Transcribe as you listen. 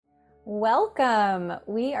Welcome.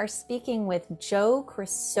 We are speaking with Joe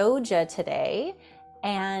Kresoja today,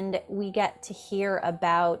 and we get to hear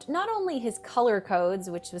about not only his color codes,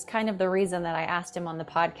 which was kind of the reason that I asked him on the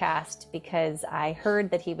podcast, because I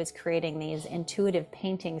heard that he was creating these intuitive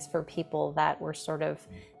paintings for people that were sort of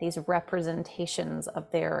these representations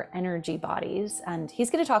of their energy bodies. And he's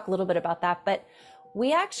going to talk a little bit about that, but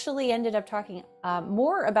we actually ended up talking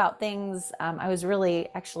more about things. I was really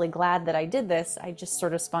actually glad that I did this. I just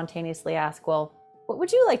sort of spontaneously asked, well, what would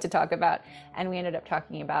you like to talk about? And we ended up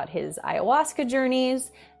talking about his ayahuasca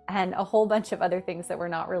journeys and a whole bunch of other things that were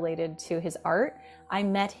not related to his art. I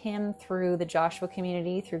met him through the Joshua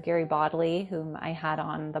community, through Gary Bodley, whom I had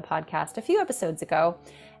on the podcast a few episodes ago.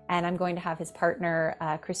 And I'm going to have his partner,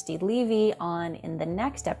 Christy Levy, on in the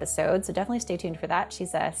next episode. So definitely stay tuned for that.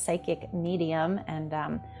 She's a psychic medium, and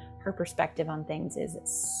her perspective on things is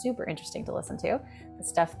super interesting to listen to. The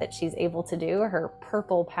stuff that she's able to do, her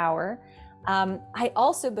purple power. I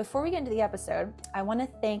also, before we get into the episode, I want to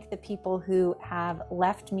thank the people who have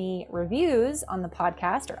left me reviews on the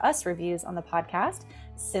podcast, or us reviews on the podcast,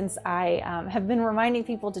 since I have been reminding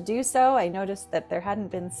people to do so. I noticed that there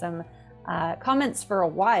hadn't been some comments for a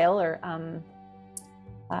while, or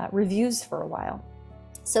reviews for a while.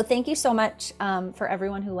 So thank you so much for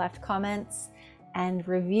everyone who left comments and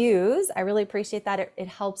reviews. I really appreciate that. It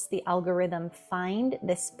helps the algorithm find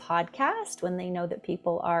this podcast when they know that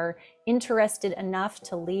people are interested enough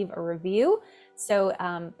to leave a review. So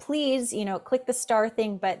please, click the star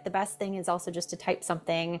thing, but the best thing is also just to type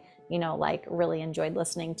something, like really enjoyed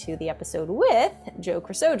listening to the episode with Joe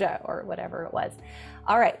Kresoja, or whatever it was.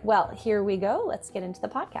 All right, well, here we go. Let's get into the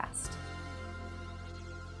podcast.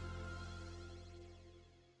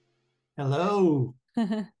 Hello.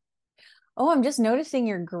 Oh, I'm just noticing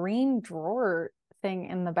your green drawer thing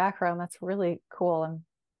in the background. That's really cool. I'm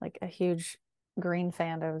like a huge green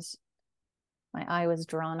fan. My eye was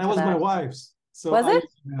drawn to That was that. my wife's. So Was it?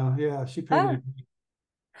 Yeah, she painted it.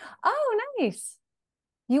 Oh, nice.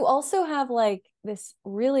 You also have like this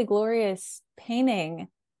really glorious painting.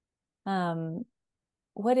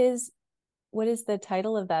 What is the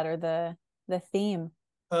title of that, or the theme?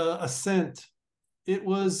 Ascent.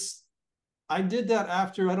 I did that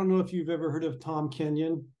after, I don't know if you've ever heard of Tom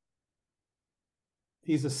Kenyon.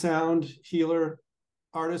 He's a sound healer,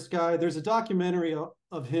 artist guy. There's a documentary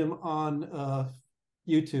of him on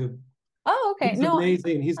YouTube. Oh, okay. He's No,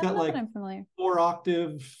 amazing. He's I don't got know that like I'm familiar.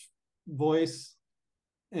 4-octave voice,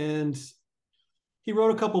 and he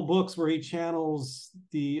wrote a couple books where he channels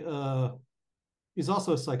he's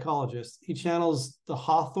also a psychologist. He channels the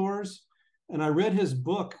Hawthors, and I read his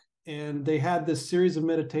book, and they had this series of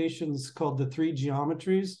meditations called the 3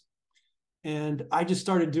 geometries, and I just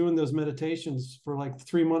started doing those meditations for like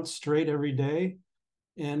 3 months straight every day,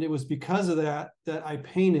 and it was because of that I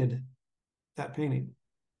painted that painting.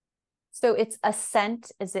 So it's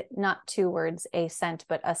ascent. Is it not 2 words, ascent,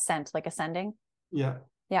 but ascent, like ascending? Yeah.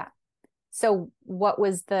 Yeah. So what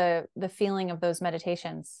was the feeling of those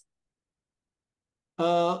meditations?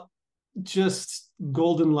 Just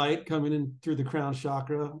golden light coming in through the crown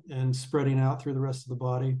chakra and spreading out through the rest of the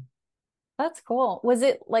body. That's cool. Was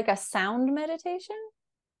it like a sound meditation?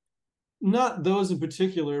 Not those in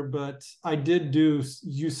particular, but I did use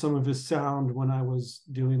some of his sound when I was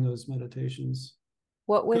doing those meditations.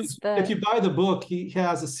 What was If the you buy the book, he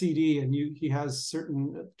has a CD, and he has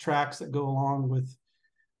certain tracks that go along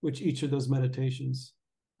with each of those meditations.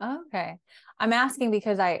 Okay. I'm asking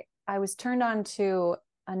because I was turned on to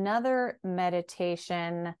another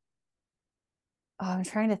meditation. Oh, I'm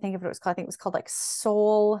trying to think of what it was called. I think it was called like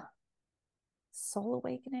Soul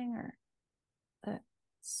Awakening, or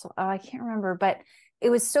I can't remember, but it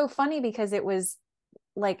was so funny because it was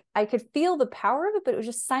like I could feel the power of it, but it was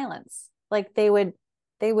just silence. Like they would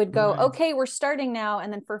go, Right. okay, we're starting now,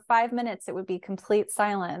 and then for 5 minutes it would be complete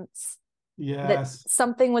silence. Yes. That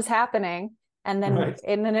something was happening, and then right.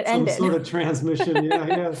 and then it Some ended. sort of transmission.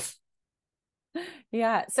 Yeah.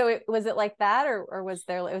 Yeah. So was it like that, or was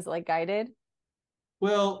it like guided?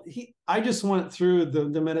 Well, I just went through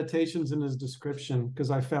the meditations in his description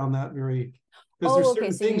because I found that because there's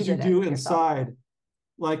certain So you things you did it do yourself. inside.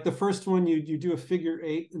 Like the first one, you do a figure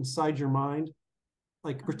 8 inside your mind.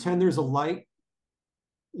 Like pretend there's a light.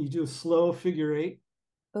 You do a slow figure 8.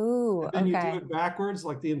 Ooh, And then you do okay. it backwards,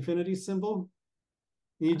 like the infinity symbol.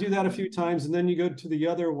 And you do that a few times, and then you go to the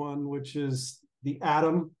other one, which is the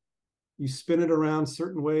atom. You spin it around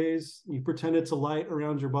certain ways. You pretend it's a light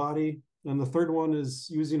around your body. And the third one is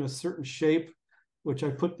using a certain shape, which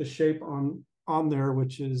I put the shape on there,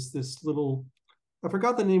 which is this little, I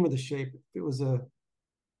forgot the name of the shape. It was a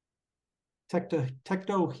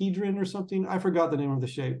tectohedron or something. I forgot the name of the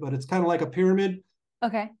shape, but it's kind of like a pyramid.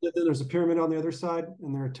 Okay. Then there's a pyramid on the other side,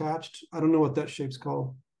 and they're attached. I don't know what that shape's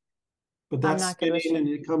called, but I'm that's not good with spinning,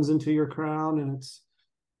 shape. and it comes into your crown, and it's.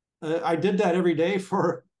 I did that every day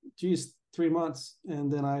for, 3 months,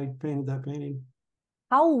 and then I painted that painting.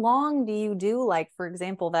 How long do you do, like, for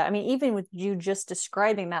example, that? I mean, even with you just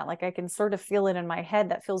describing that, like, I can sort of feel it in my head.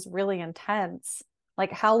 That feels really intense.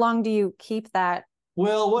 Like, how long do you keep that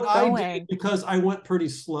Well, what I did, going? because I went pretty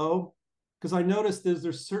slow, because I noticed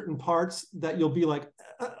there's certain parts that you'll be like,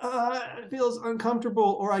 it feels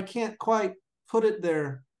uncomfortable, or I can't quite put it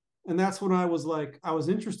there. And that's when I was like, I was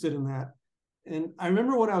interested in that. And I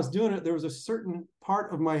remember when I was doing it, there was a certain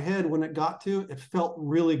part of my head when it got to, it felt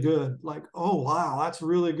really good. Like, oh, wow, that's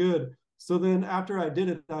really good. So then after I did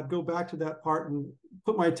it, I'd go back to that part and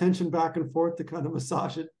put my attention back and forth to kind of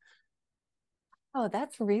massage it. Oh,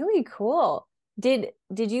 that's really cool. Did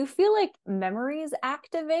you feel like memories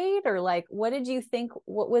activate, or like what did you think,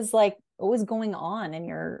 what was going on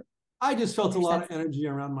I just in felt a your lot of sense? energy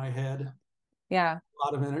around my head, Yeah. a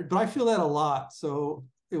lot of energy, but I feel that a lot. So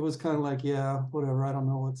it was kind of like, yeah, whatever. I don't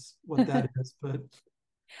know what that is, but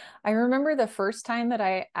I remember the first time that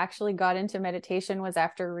I actually got into meditation was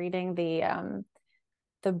after reading the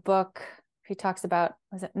book. He talks about,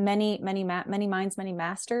 was it many minds, many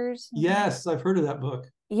masters? yes, I've heard of that book.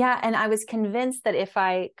 Yeah, and I was convinced that if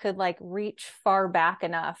I could like reach far back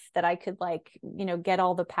enough that I could like, get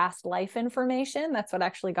all the past life information. That's what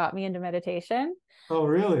actually got me into meditation. Oh,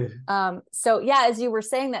 really? So yeah, as you were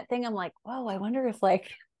saying that thing, I'm like, whoa, I wonder if like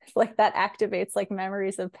if like that activates like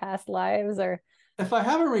memories of past lives or If I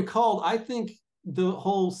haven't recalled, I think the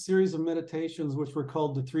whole series of meditations, which were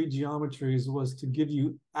called the three geometries, was to give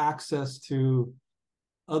you access to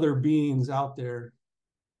other beings out there.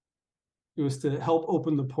 It was to help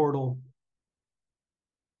open the portal.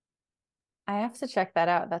 I have to check that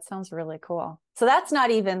out. That sounds really cool. So that's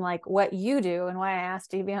not even like what you do and why I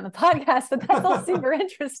asked you to be on the podcast, but that's all super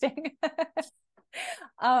interesting.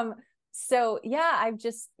 um, so yeah,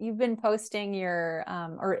 you've been posting your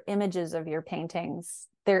or images of your paintings.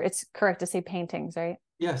 There, it's correct to say paintings, right?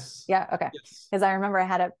 Yes. Yeah, okay. Yes. Because I remember I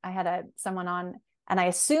had a someone on and I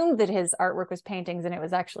assumed that his artwork was paintings and it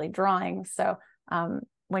was actually drawings. So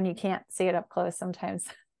when you can't see it up close, sometimes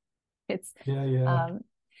it's Yeah. Yeah. um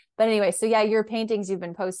but anyway, so yeah, your paintings you've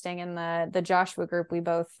been posting in the Joshua group. We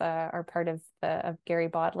both are part of Gary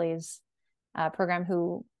Bodley's program.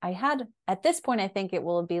 Who I had at this point, I think it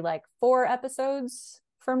will be like 4 episodes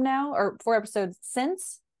from now, or 4 episodes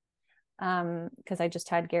since, because I just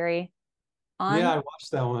had Gary Yeah. on. I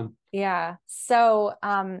watched that one. Yeah. So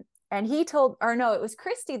and he told, or no, it was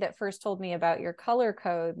Christy that first told me about your color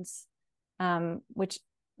codes, which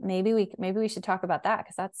maybe we should talk about that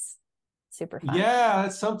because that's super fun. Yeah,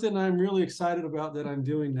 it's something I'm really excited about that I'm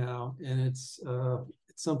doing now, and it's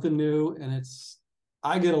something new, and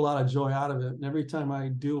I get a lot of joy out of it. And every time I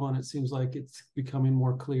do one, it seems like it's becoming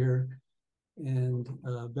more clear and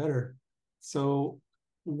better. So,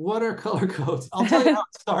 what are color codes? I'll tell you how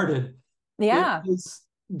it started. It Yeah. was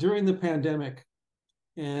during the pandemic,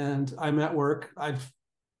 and I'm at work. I've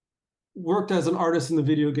worked as an artist in the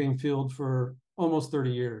video game field for almost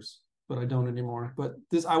 30 years, but I don't anymore. But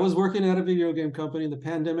I was working at a video game company. The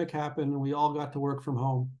pandemic happened, and we all got to work from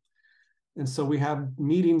home. And so we have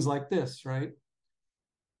meetings like this, right?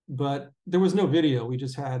 But there was no video. We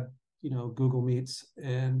just had, Google Meets,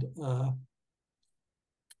 and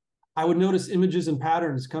I would notice images and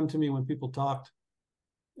patterns come to me when people talked,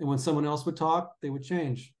 and when someone else would talk, they would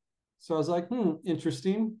change. So I was like,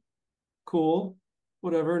 interesting, cool,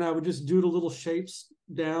 whatever. And I would just doodle little shapes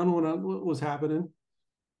down what was happening.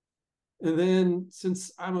 And then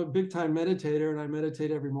since I'm a big time meditator and I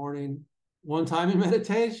meditate every morning, one time in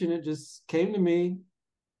meditation, it just came to me,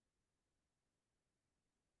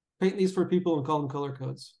 paint these for people and call them color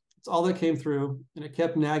codes. It's all that came through, and it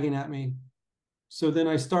kept nagging at me. So then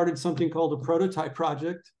I started something called a prototype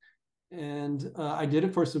project, and I did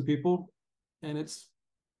it for some people, and it's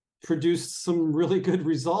produced some really good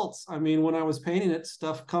results. I mean, when I was painting it,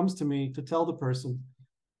 stuff comes to me to tell the person,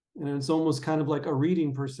 and it's almost kind of like a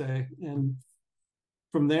reading per se. And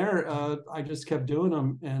from there, I just kept doing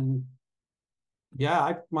them, and yeah,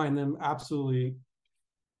 I find them absolutely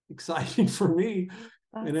exciting for me.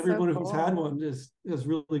 And That's so everyone who's had cool. one just has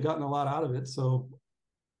really gotten a lot out of it. So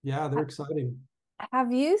yeah, they're exciting.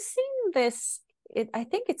 Have you seen this? I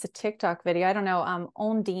think it's a TikTok video. I don't know.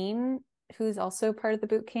 Ondine, who's also part of the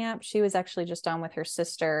boot camp, she was actually just on with her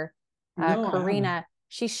sister, No, I haven't. Karina.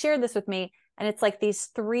 She shared this with me, and it's like these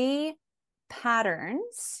 3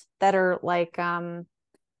 patterns that are like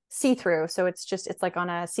see-through. So it's like on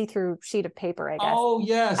a see-through sheet of paper, I guess. Oh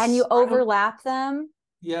And you yes, overlap them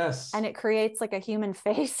yes, and it creates like a human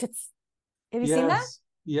face. Have you seen that?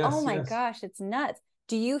 yes, Oh yes, my yes. gosh, it's nuts.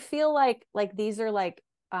 Do you feel like these are like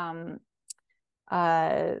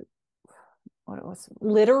uh what was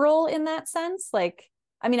literal in that sense? Like,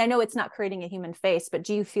 I mean, I know it's not creating a human face, but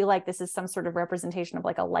do you feel like this is some sort of representation of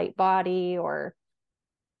like a light body, or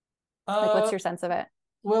like what's Uh, your sense of it?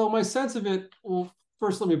 well, my sense of it. Well,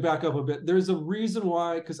 first, let me back up a bit. There's a reason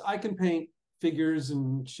why, because I can paint figures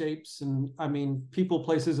and shapes, and I mean people,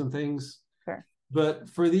 places, and things. Sure. But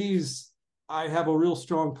for these, I have a real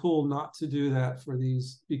strong pull not to do that for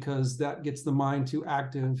these because that gets the mind too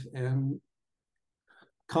active and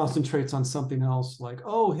concentrates on something else. Like,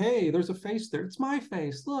 oh, hey, there's a face there. It's my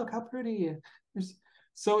face. Look how pretty.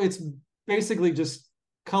 So it's basically just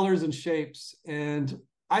colors and shapes. And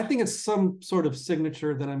I think it's some sort of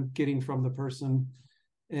signature that I'm getting from the person.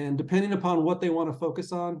 And depending upon what they want to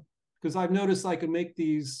focus on, because I've noticed I can make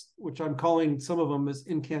these, which I'm calling some of them as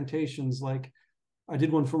incantations. Like I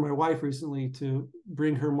did one for my wife recently to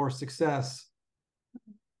bring her more success.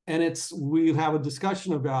 And we have a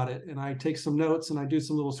discussion about it, and I take some notes and I do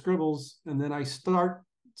some little scribbles, and then I start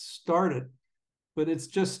it. But it's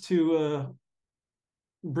just to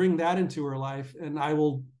bring that into her life, and I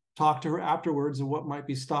will talk to her afterwards of what might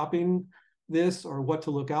be stopping this or what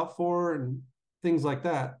to look out for and things like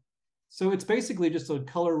that. So it's basically just a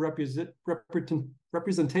color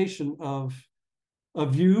representation of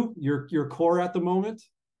your core at the moment.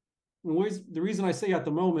 And the reason I say at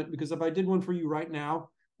the moment, because if I did one for you right now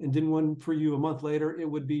and did one for you a month later, it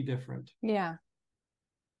would be different. Yeah.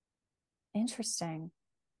 Interesting.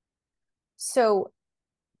 So,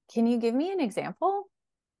 can you give me an example?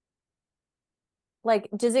 Like,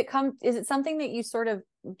 is it something that you sort of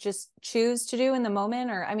just choose to do in the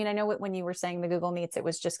moment? Or, I mean, I know when you were saying the Google Meets, it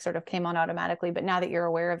was just sort of came on automatically, but now that you're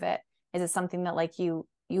aware of it, is it something that like you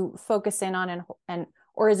focus in on and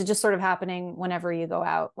or is it just sort of happening whenever you go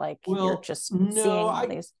out? Like you're Well, just no, seeing all I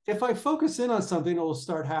these. if I focus in on something, it will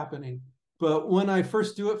start happening. But when I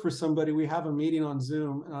first do it for somebody, we have a meeting on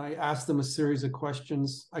Zoom and I ask them a series of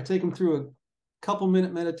questions. I take them through a couple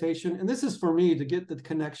minute meditation. And this is for me to get the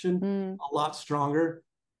connection Mm, a lot stronger.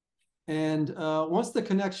 And once the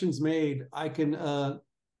connection's made, I can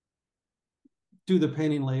do the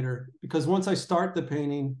painting later. Because once I start the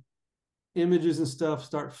painting, images and stuff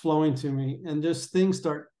start flowing to me and just things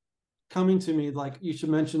start coming to me like, you should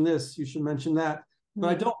mention this, you should mention that. But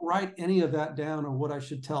I mm, don't write any of that down or what I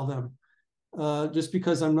should tell them, just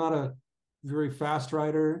because I'm not a very fast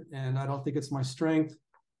writer and I don't think it's my strength.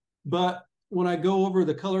 But when I go over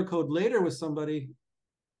the color code later with somebody,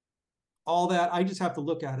 all that, I just have to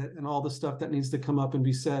look at it and all the stuff that needs to come up and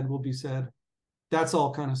be said will be said. That's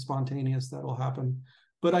all kind of spontaneous that will happen.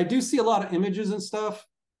 But I do see a lot of images and stuff.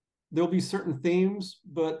 There'll be certain themes,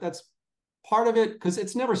 but that's part of it because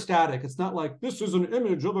it's never static. It's not like this is an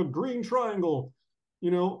image of a green triangle.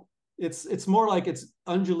 You know, it's more like it's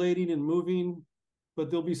undulating and moving, but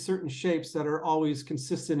there'll be certain shapes that are always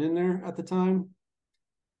consistent in there at the time.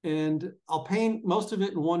 And I'll paint most of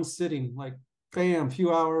it in one sitting, like bam,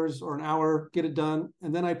 few hours or an hour, get it done.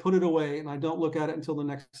 And then I put it away and I don't look at it until the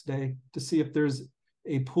next day to see if there's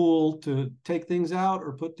a pool to take things out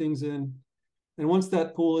or put things in. And once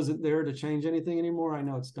that pool isn't there to change anything anymore, I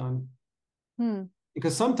know it's done. hmm.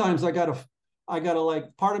 Because sometimes I gotta like,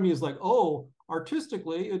 part of me is like, oh,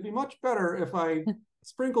 artistically, it'd be much better if I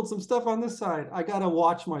sprinkled some stuff on this side. I gotta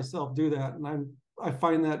watch myself do that, and I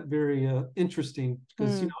find that very interesting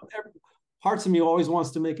because Hmm. parts of me always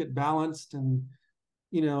wants to make it balanced, and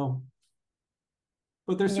you know,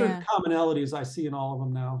 but there's certain Yeah. commonalities I see in all of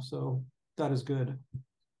them now, so that is good.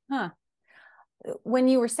 Huh. When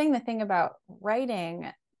you were saying the thing about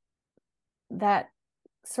writing, that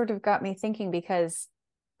sort of got me thinking because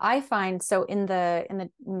I find so in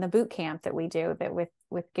the boot camp that we do that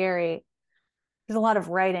with Gary, there's a lot of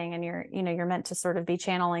writing and you're meant to sort of be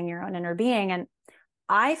channeling your own inner being. And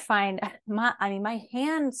I find my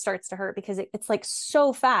hand starts to hurt because it's like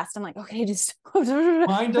so fast. I'm like, okay, just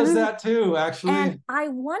Mine does that too, and actually. I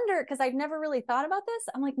wonder, because I've never really thought about this,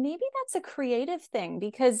 I'm like, maybe that's a creative thing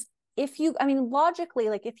because I mean, logically,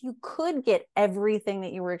 like if you could get everything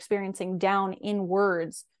that you were experiencing down in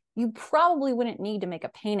words, you probably wouldn't need to make a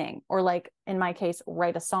painting or like in my case,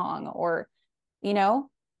 write a song or, you know,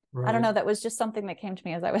 I don't Right. know. That was just something that came to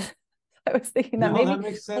me as I was I was thinking that No, maybe that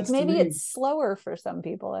makes like sense to maybe me. it's slower for some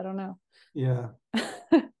people. I don't know. Yeah.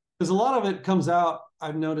 Because a lot of it comes out,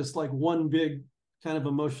 I've noticed, like one big kind of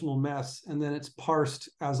emotional mess, and then it's parsed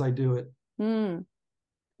as I do it. Mm.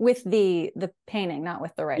 With the painting, not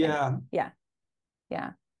with the writing. Yeah. Yeah.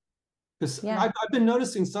 Yeah. Because Yeah. I've been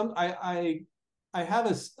noticing I have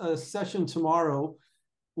a session tomorrow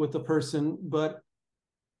with the person, but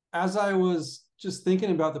as I was just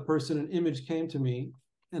thinking about the person, an image came to me,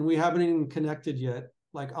 and we haven't even connected yet,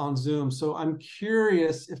 like on Zoom. So I'm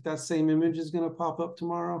curious if that same image is going to pop up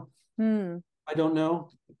tomorrow. Hmm. I don't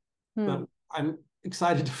know, Hmm. but I'm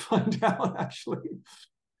excited to find out actually.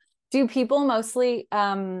 Do people mostly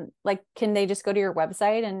like can they just go to your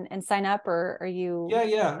website and sign up, or are you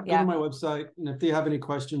Yeah. Go to yeah. my website, and if they have any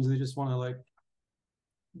questions, they just want to like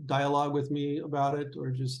dialogue with me about it or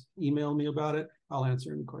just email me about it, I'll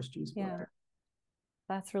answer any questions about Yeah. it.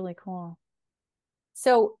 That's really cool.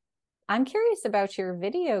 So I'm curious about your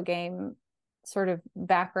video game sort of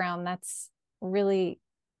background. That's really,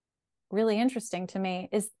 really interesting to me.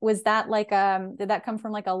 Was that like did that come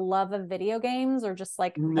from like a love of video games or just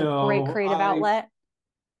like a great No, creative outlet?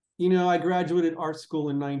 I graduated art school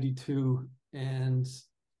in 92, and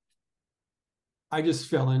I just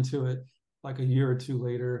fell into it like a year or two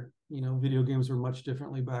later. Video games were much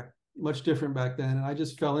different back then. And I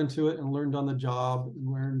just fell into it and learned on the job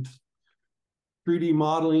and learned 3D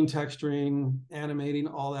modeling, texturing, animating,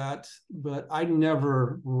 all that. But I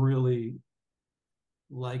never really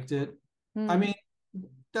liked it. I Hmm. mean,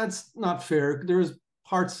 that's not fair. There was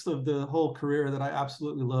parts of the whole career that I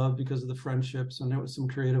absolutely loved because of the friendships, and there was some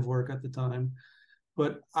creative work at the time.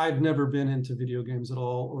 But I've never been into video games at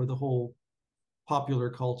all, or the whole popular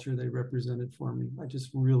culture they represented for me. I just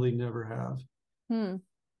really never have. Hmm.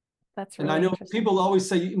 That's And I really know interesting. people always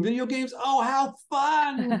say video games, oh, how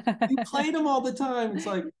fun. You played them all the time. It's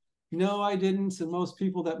like, no, I didn't. And most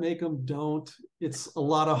people that make them don't. It's a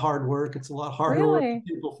lot of hard work. It's a lot harder work than Really?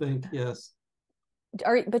 people think. Yes.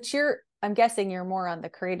 But I'm guessing you're more on the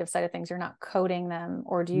creative side of things. You're not coding them,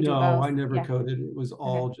 or do you do No, both? I never Yeah. coded. It was Okay.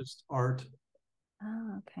 all just art,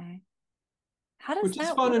 Oh, okay. How does which is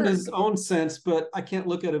that fun in work? its own sense, but I can't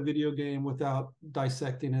look at a video game without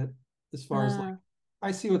dissecting it as far as like, Uh,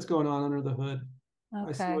 I see what's going on under the hood.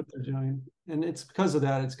 I see okay. what they're doing. And it's because of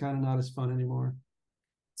that, it's kind of not as fun anymore.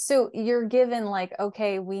 So you're given like,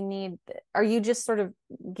 okay, are you just sort of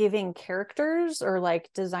giving characters or like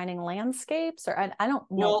designing landscapes? Or I don't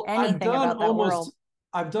know Well, anything about that world.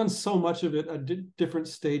 I've done so much of it at different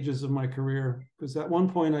stages of my career. Because at one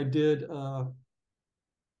point I did,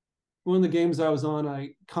 one of the games I was on,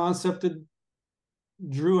 I concepted,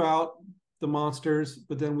 drew out the monsters,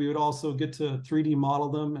 but then we would also get to 3D model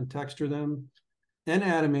them and texture them and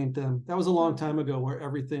animate them. That was a long Huh. time ago where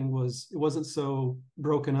it wasn't so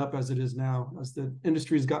broken up as it is now. As the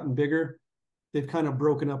industry's gotten bigger, they've kind of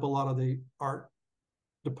broken up a lot of the art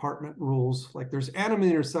department rules. Like there's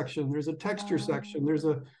animator section, there's a texture section,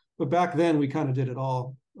 Um, but back then we kind of did it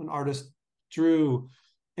all. An artist drew,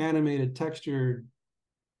 animated, textured,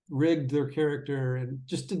 rigged their character, and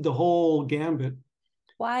just did the whole gambit.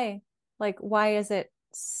 why? Like, why is it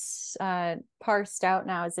parsed out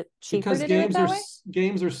now? Is it cheaper Because to do it that way?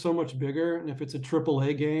 games are so much bigger, and if it's a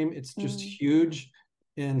AAA game, it's just Mm. huge.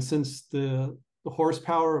 And since the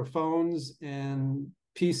horsepower of phones and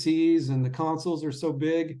PCs and the consoles are so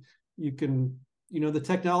big, you can the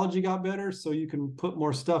technology got better, so you can put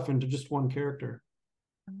more stuff into just one character.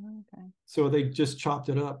 Okay. So they just chopped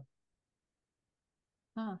it up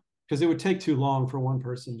Huh. because it would take too long for one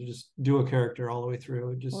person to just do a character all the way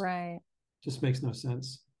through. It Right. just makes no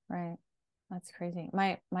sense. Right. That's crazy.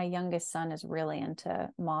 My youngest son is really into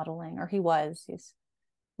modeling, or he was. He's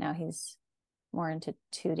more into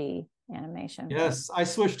 2D animation, but Yes, I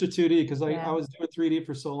switched to 2D because I yeah, was doing 3D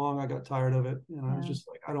for so long. I got tired of it, and I was yeah, just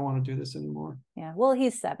like, I don't want to do this anymore. yeah. Well,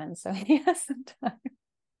 he's 7, so he has some time.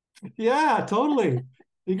 Yeah, totally.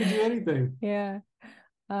 You can do anything. Yeah.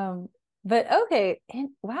 Um, but okay. And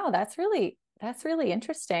wow, that's really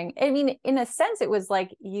interesting. I mean, in a sense, it was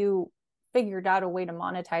like you figured out a way to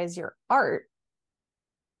monetize your art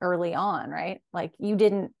early on, right? Like you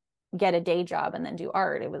didn't get a day job and then do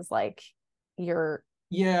art. It was like you're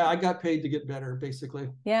Yeah, I got paid to get better, basically.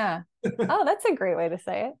 yeah. Oh, that's a great way to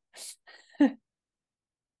say it.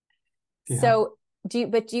 Yeah. So do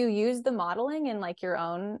you use the modeling in like your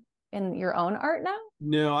own art now?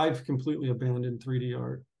 No, I've completely abandoned 3D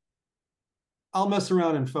art. I'll mess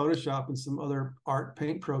around in Photoshop and some other art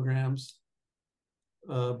paint programs,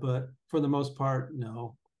 but for the most part,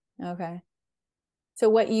 no. Okay. So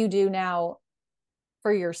what you do now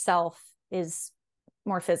for yourself is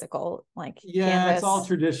more physical, like Yeah, it's all canvas.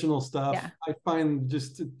 traditional stuff. Yeah. I find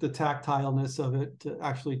just the tactileness of it to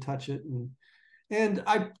actually touch it, and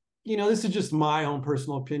this is just my own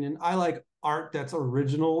personal opinion. I like art that's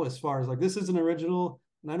original as far as like this is an original,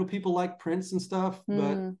 and I know people like prints and stuff, but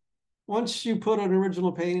Mm, once you put an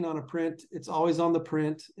original painting on a print, it's always on the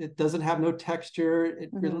print. It doesn't have no texture.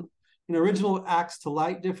 An original acts to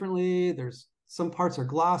light differently. There's some parts are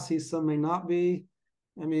glossy, some may not be.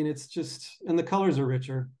 I mean, it's just, and the colors are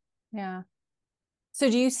richer. Yeah.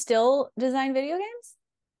 So do you still design video games?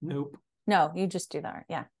 Nope. No, you just do that.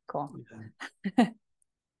 Yeah, cool. Yeah.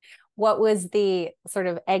 What was the sort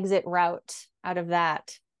of exit route out of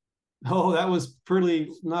that? Oh, that was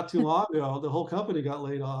pretty not too long ago. The whole company got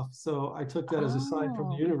laid off. So I took that as a sign from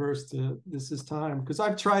the Oh, universe to this is time. Because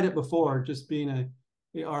I've tried it before, just being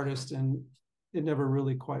a artist, and it never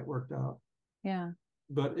really quite worked out. yeah.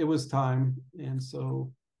 But it was time. And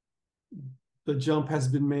so the jump has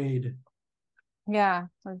been made. Yeah.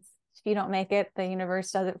 If you don't make it, the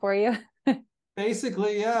universe does it for you.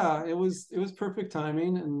 Basically, yeah, it was perfect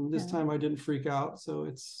timing. And this Yeah. time I didn't freak out. So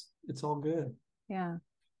it's all good. Yeah.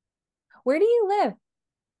 Where do you live?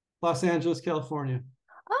 Los Angeles, California.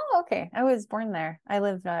 Oh, okay. I was born there. I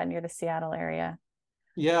live near the Seattle area.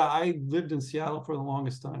 Yeah, I lived in Seattle for the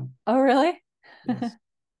longest time. Oh, really? Yes.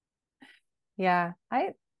 Yeah. I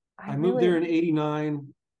I moved there really, in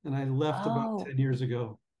 89 and I left about oh, 10 years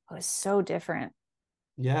ago. it was so different.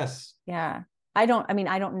 Yes. Yeah. I don't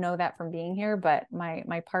know that from being here, but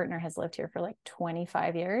my partner has lived here for like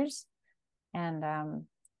 25 years. And a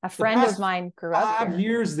The friend of past mine grew up 5 here.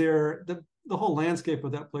 years there, the whole landscape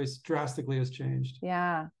of that place drastically has changed.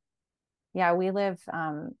 Yeah. Yeah, we live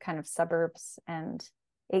kind of suburbs, and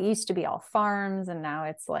it used to be all farms, and now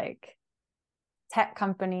it's like tech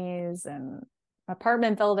companies and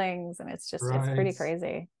apartment buildings, and it's Right. pretty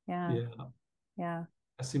crazy. Yeah. Yeah. Yeah.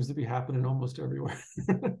 That seems to be happening almost everywhere.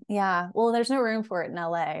 Yeah. Well, there's no room for it in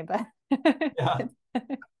LA, but Yeah.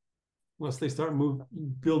 Unless they start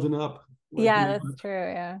building up like yeah, New that's York.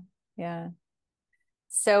 true. Yeah. Yeah.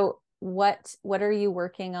 So what are you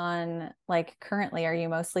working on like currently? Are you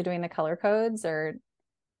mostly doing the color codes or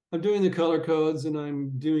I'm doing the color codes and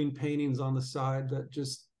I'm doing paintings on the side that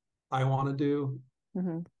just I want to do.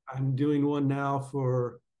 Mhm. I'm doing one now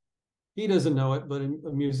for he doesn't know it, but a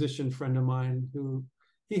musician friend of mine who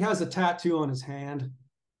he has a tattoo on his hand.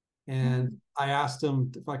 And Mm. I asked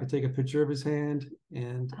him if I could take a picture of his hand,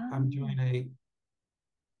 and Oh, I'm going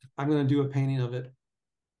to do a painting of it.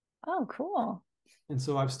 oh, cool. And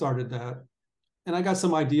so I've started that. And I got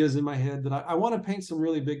some ideas in my head that I want to paint some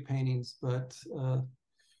really big paintings, but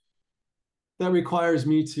that requires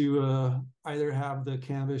me to either have the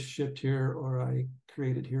canvas shipped here or I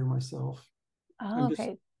create it here myself. Oh, I'm just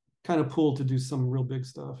okay. kind of pulled to do some real big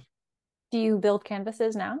stuff. Do you build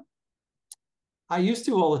canvases now? I used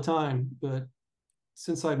to all the time, but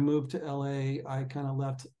since I moved to LA, I kind of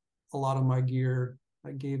left a lot of my gear.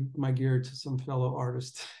 I gave my gear to some fellow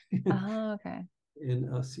artists Oh, okay.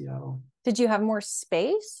 in Seattle. Did you have more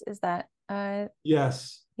space? Is that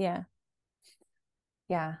Yes, yeah.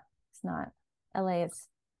 Yeah. It's not LA is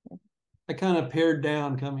I kind of pared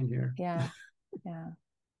down coming here. yeah. Yeah.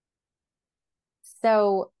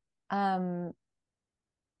 So um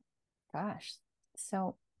gosh.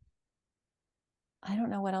 So I don't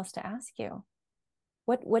know what else to ask you.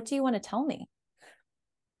 What do you want to tell me?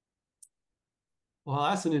 Well,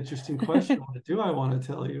 that's an interesting question. What do I want to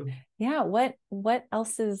tell you? Yeah, what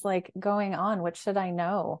else is like going on? What should I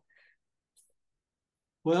know?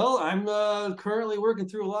 Well, I'm currently working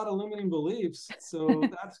through a lot of limiting beliefs, so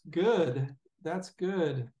that's good. That's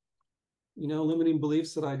good. Limiting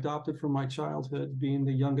beliefs that I adopted from my childhood, being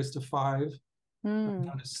the youngest of five. Hmm.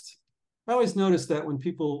 I always noticed that when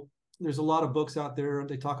people, there's a lot of books out there,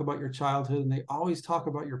 they talk about your childhood and they always talk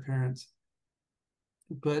about your parents,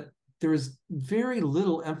 but there is very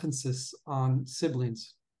little emphasis on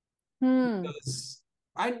siblings Hmm. because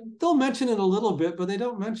they'll mention it a little bit, but they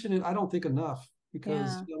don't mention it, I don't think enough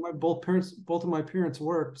because Yeah. my both of my parents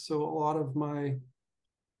worked, so a lot of my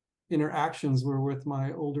interactions were with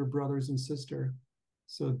my older brothers and sister.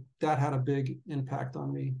 So that had a big impact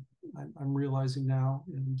on me. I'm realizing now,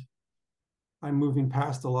 and I'm moving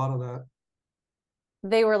past a lot of that.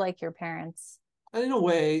 They were like your parents. And in a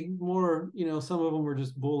way, more, some of them were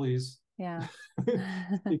just bullies, Yeah.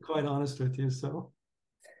 to be quite honest with you. So,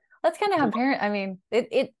 That's kind of how parent, I mean,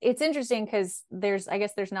 it's interesting because I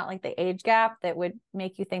guess there's not like the age gap that would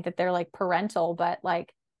make you think that they're like parental, but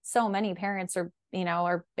like so many parents are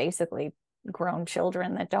basically grown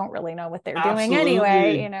children that don't really know what they're doing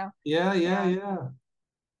anyway, absolutely. Yeah, yeah, Yeah. yeah.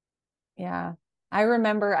 Yeah. I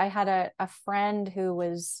remember I had a friend who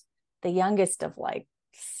was the youngest of like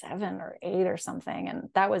 7 or 8 or something, and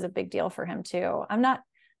that was a big deal for him too. I'm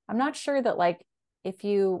not sure that like if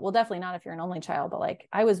you, well, definitely not if you're an only child, but like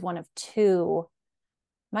I was one of two.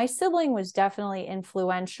 My sibling was definitely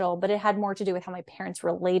influential, but it had more to do with how my parents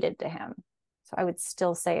related to him. So I would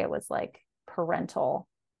still say it was like parental.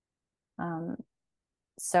 Um,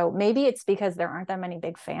 so maybe it's because there aren't that many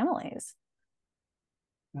big families.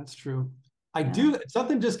 That's true. I Yeah. do.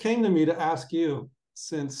 Something just came to me to ask you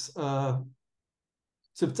since I've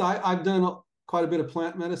done quite a bit of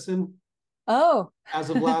plant medicine Oh, as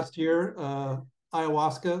of last year,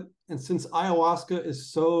 ayahuasca, and since ayahuasca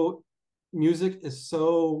is so music is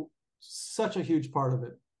such a huge part of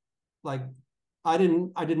it. Like I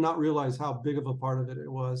did not realize how big of a part of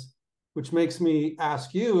it was, which makes me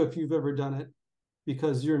ask you if you've ever done it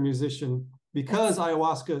because you're a musician, because it's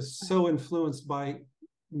ayahuasca is so influenced by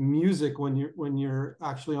music when you're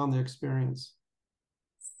actually on the experience.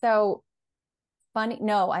 so funny.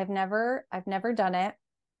 No, I've never done it.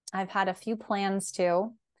 I've had a few plans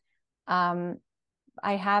to. Um,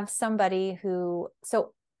 I have somebody who,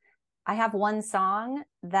 so I have one song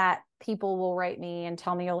that people will write me and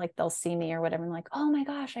tell me, or like they'll see me or whatever, and like, oh my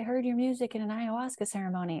gosh, I heard your music in an ayahuasca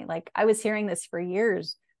ceremony. Like I was hearing this for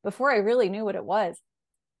years before I really knew what it was.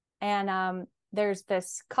 And there's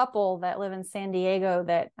this couple that live in San Diego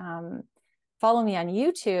that follow me on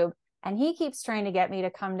YouTube, and he keeps trying to get me to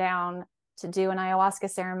come down to do an ayahuasca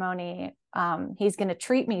ceremony. He's going to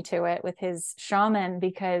treat me to it with his shaman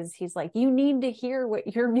because he's like, you need to hear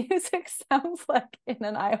what your music sounds like in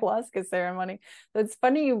an ayahuasca ceremony. So it's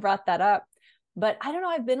funny you brought that up, but I don't know.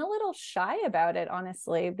 I've been a little shy about it,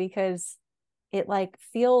 honestly, because it like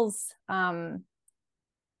feels,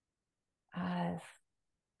 I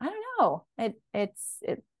don't know.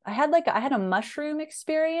 I had I had a mushroom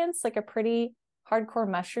experience, like a pretty hardcore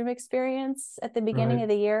mushroom experience at the beginning Right. of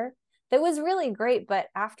the year. That was really great, but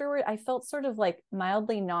afterward I felt sort of like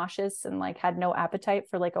mildly nauseous and like had no appetite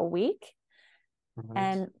for like a week.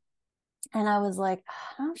 Right. And I was like,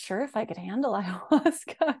 I'm not sure if I could handle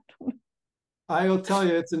ayahuasca. I will tell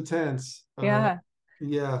you, it's intense. Yeah.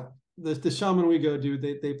 Yeah, the shaman we go do,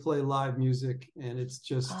 they play live music, and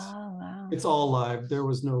Oh, wow. it's all live. There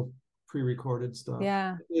was no pre-recorded stuff.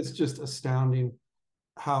 Yeah. It's just astounding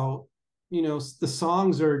how the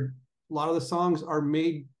songs are a lot of the songs are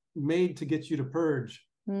made to get you to purge,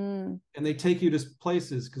 Mm. and they take you to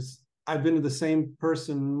places because I've been to the same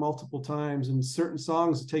person multiple times, and certain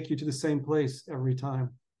songs take you to the same place every time,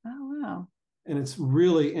 Oh, wow. and it's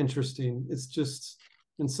really interesting. It's just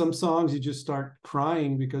in some songs you just start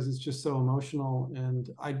crying because it's just so emotional, and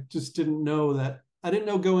I just didn't know that. I didn't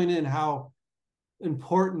know going in how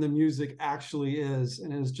important the music actually is,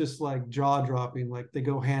 and it's just like jaw dropping, like they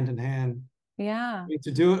go hand in hand. Yeah. I mean,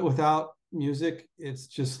 to do it without music, it's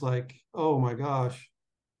just like, oh my gosh.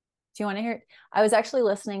 Do you want to hear? I was actually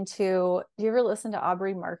listening to, do you ever listen to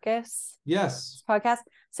Aubrey Marcus Yes. podcast?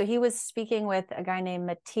 So he was speaking with a guy named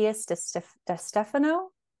Matthias De Stefano. Are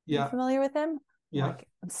you Yeah. familiar with him? Yeah.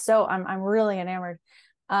 I'm really enamored.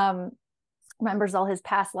 Um, remembers all his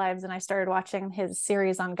past lives, and I started watching his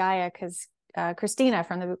series on Gaia because Christina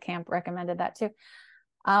from the boot camp recommended that too.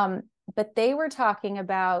 Um, but they were talking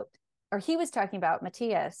about, or he was talking about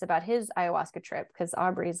Matthias about his ayahuasca trip because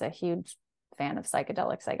Aubrey's a huge fan of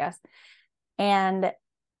psychedelics, I guess. And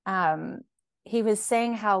um, he was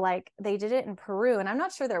saying how like they did it in Peru, and I'm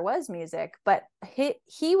not sure there was music, but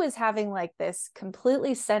he was having like this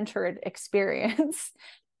completely centered experience,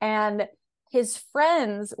 and his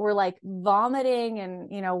friends were like vomiting and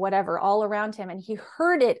whatever all around him, and he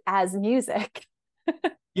heard it as music.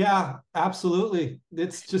 Yeah, absolutely.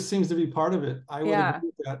 It just seems to be part of it. I would agree Yeah.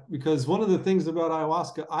 with that because one of the things about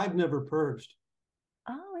ayahuasca, I've never purged.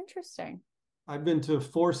 Oh, interesting. I've been to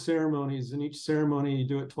 4 ceremonies, and each ceremony you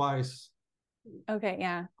do it twice, Okay,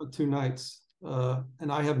 yeah. 2 nights.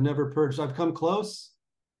 And I have never purged. I've come close.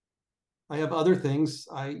 I have other things.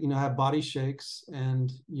 Have body shakes and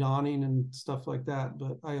yawning and stuff like that,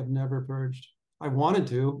 but I have never purged. I wanted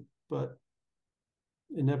to, but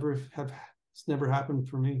it's never happened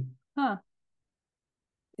for me. Huh.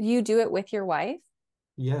 You do it with your wife?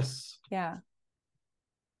 Yes. Yeah.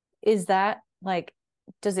 Is that like,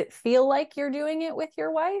 does it feel like you're doing it with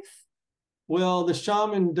your wife? Well, the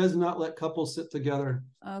shaman does not let couples sit together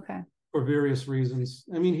Okay. for various reasons.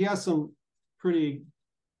 I mean, he has some pretty,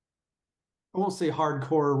 I won't say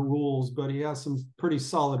hardcore rules, but he has some pretty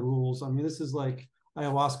solid rules. I mean, this is like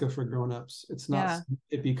ayahuasca for grown-ups. It's not Yeah. some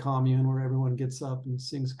hippie commune where everyone gets up and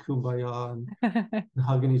sings kumbaya and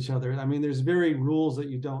hugging each other. I mean, there's very rules that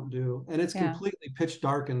you don't do, and it's Yeah. completely pitch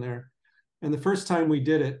dark in there. And the first time we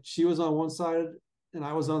did it, she was on one side and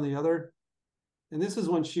I was on the other. And this is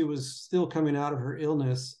when she was still coming out of her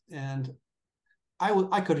illness, and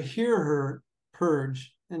I could hear her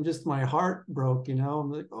purge, and just my heart broke.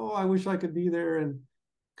 I'm like, oh, I wish I could be there. And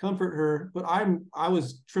comfort her, but I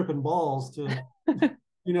was tripping balls to,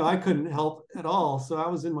 I couldn't help at all. So I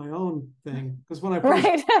was in my own thing. Because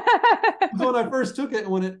Right. when I first took it,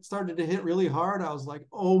 and when it started to hit really hard, I was like,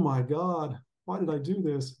 oh my God, why did I do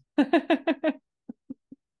this?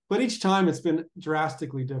 But each time it's been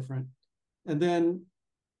drastically different. And then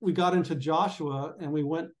we got into Joshua and we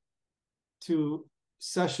went to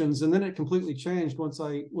sessions, and then it completely changed once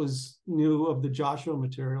I knew of the Joshua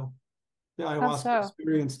material. The ayahuasca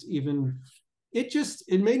experienced even,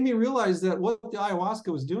 it made me realize that what the ayahuasca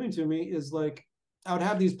was doing to me is like, I would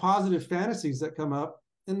have these positive fantasies that come up,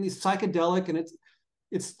 and these psychedelic, and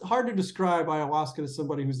it's hard to describe ayahuasca to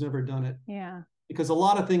somebody who's never done it. Yeah. Because a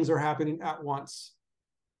lot of things are happening at once.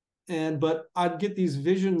 But I'd get these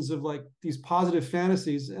visions of like these positive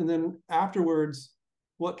fantasies, and then afterwards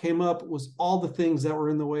what came up was all the things that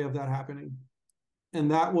were in the way of that happening.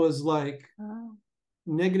 And that was like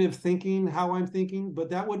negative thinking, how I'm thinking,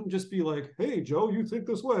 but that wouldn't just be like, hey Joe, you think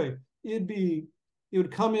this way. It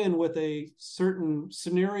would come in with a certain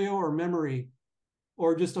scenario or memory,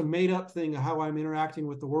 or just a made up thing of how I'm interacting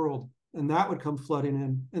with the world, and that would come flooding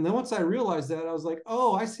in. And then once I realized that, I was like,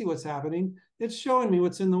 oh, I see what's happening. It's showing me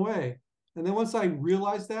what's in the way. And then once I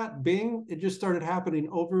realized that, bing, it just started happening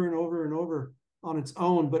over and over and over on its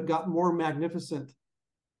own, but got more magnificent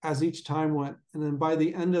as each time went. And then by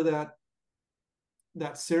the end of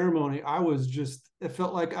that ceremony, it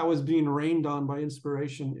felt like I was being rained on by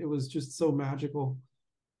inspiration. It was just so magical.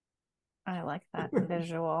 I like that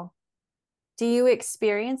visual. Do you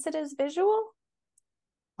experience it as visual?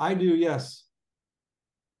 I do, yes.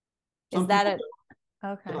 Is that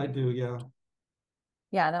okay? But I do, yeah.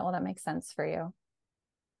 Yeah, that makes sense for you.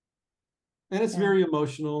 And it's very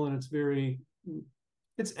emotional, and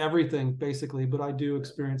it's everything basically, but I do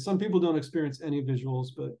experience, some people don't experience any visuals,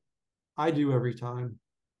 but I do every time.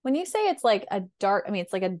 When you say it's like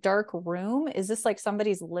it's like a dark room, is this like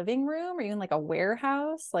somebody's living room? Are you in like a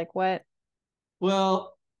warehouse? Like what?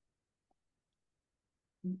 Well,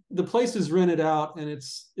 the place is rented out, and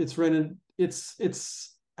it's rented.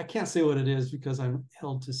 I can't say what it is because I'm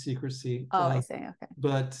held to secrecy. Oh, I see. Okay.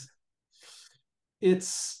 But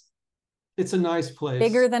it's a nice place.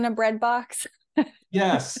 Bigger than a bread box?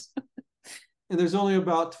 Yes. And there's only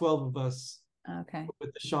about 12 of us. Okay.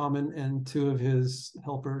 With the shaman and 2 of his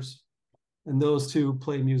helpers. And those 2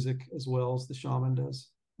 play music as well as the shaman does.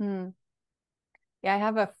 Yeah, I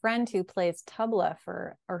have a friend who plays tabla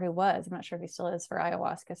or who was, I'm not sure if he still is, for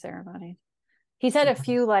ayahuasca ceremonies. He's had a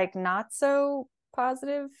few like not so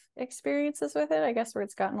positive experiences with it, I guess, where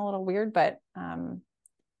it's gotten a little weird, but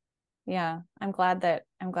yeah, I'm glad that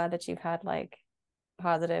you've had like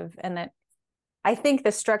positive, and that I think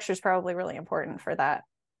the structure is probably really important for that.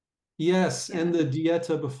 Yes, yeah. And the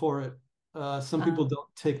dieta before it. Some people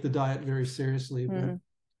don't take the diet very seriously, but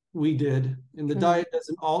we did. And the diet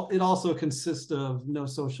it also consists of no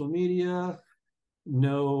social media,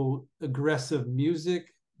 no aggressive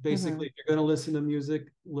music. Basically, if you're going to listen to music,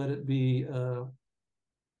 let it be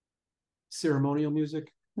ceremonial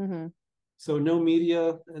music. So no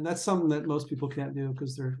media, and that's something that most people can't do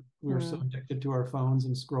because we're so addicted to our phones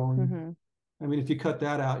and scrolling. I mean, if you cut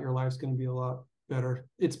that out, your life's going to be a lot better.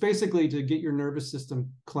 It's basically to get your nervous system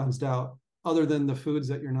cleansed out, other than the foods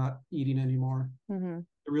that you're not eating anymore.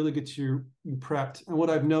 It really gets you prepped. And what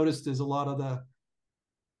I've noticed is a lot of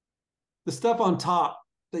the stuff on top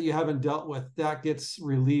that you haven't dealt with, that gets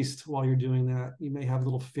released while you're doing that. You may have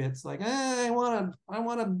little fits like, I want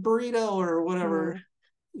a burrito or whatever.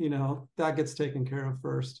 That gets taken care of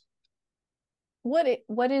first. What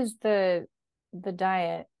is the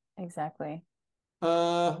diet exactly?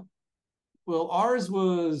 Well, ours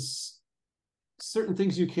was certain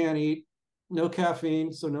things you can't eat. No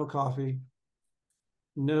caffeine, so no coffee.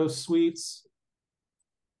 No sweets.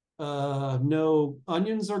 No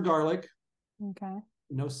onions or garlic. Okay.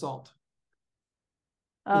 No salt.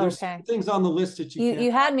 Oh, there's things on the list that you can't.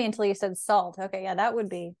 You had me until you said salt. Okay, yeah, that would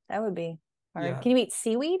be hard. Yeah. Can you eat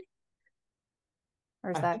seaweed?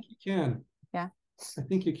 Or is I think you can. Yeah. I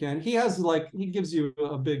think you can. He gives you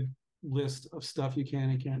a big list of stuff you can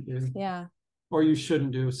and can't do. Yeah. Or you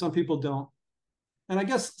shouldn't do. Some people don't. And I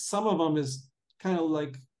guess some of them is kind of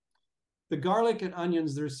like the garlic and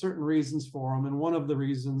onions, there's certain reasons for them. And one of the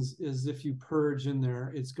reasons is if you purge in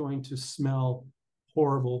there, it's going to smell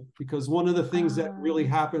horrible, because one of the things that really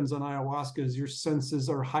happens on ayahuasca is your senses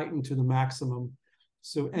are heightened to the maximum.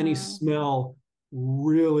 So any smell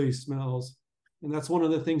really smells. And that's one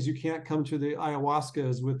of the things you can't come to the ayahuasca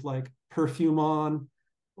is with like perfume on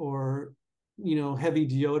or, heavy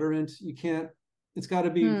deodorant. You can't, it's got to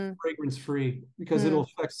be fragrance free because it'll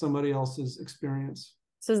affect somebody else's experience.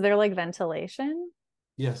 So is there like ventilation?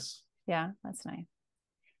 Yes. Yeah, that's nice.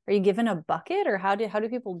 Are you given a bucket, or how do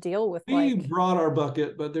people deal with We like, brought our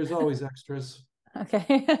bucket, but there's always extras.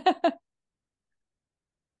 okay.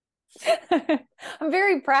 I'm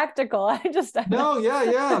very practical. No, yeah,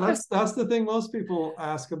 yeah. That's the thing most people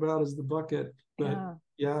ask about is the bucket. But Yeah.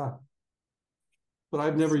 yeah, but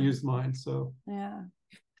I've never So, used mine. So yeah.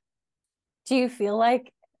 Do you feel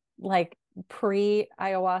like pre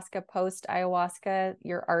ayahuasca, post ayahuasca,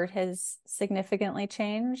 your art has significantly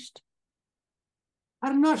changed?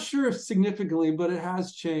 I'm not sure if significantly, but it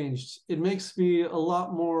has changed. It makes me a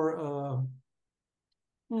lot more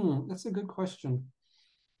that's a good question.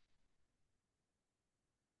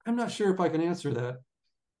 I'm not sure if I can answer that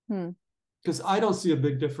Hmm. because I don't see a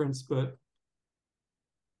big difference, but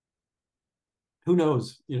who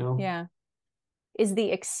knows, you know? Yeah. Is the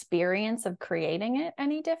experience of creating it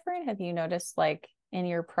any different? Have you noticed like in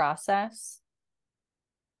your process?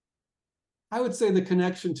 I would say the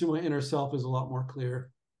connection to my inner self is a lot more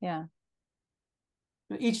clear. Yeah.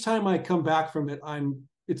 Each time I come back from it,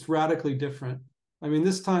 it's radically different. I mean,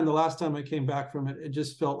 this time, the last time I came back from it, it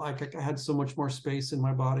just felt like I had so much more space in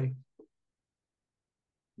my body,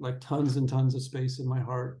 like tons and tons of space in my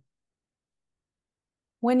heart.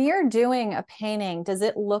 When you're doing a painting, does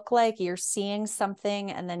it look like you're seeing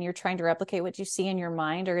something and then you're trying to replicate what you see in your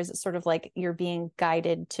mind? Or is it sort of like you're being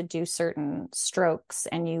guided to do certain strokes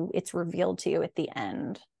and it's revealed to you at the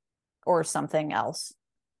end or something else?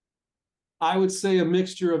 I would say a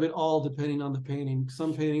mixture of it all, depending on the painting.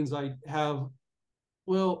 Some paintings I have,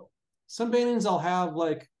 well, some paintings I'll have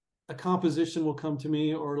like a composition will come to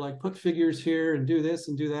me or like put figures here and do this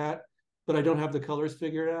and do that, but I don't have the colors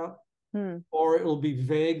figured out. Hmm. Or it will be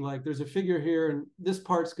vague, like there's a figure here and this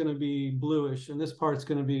part's going to be bluish and this part's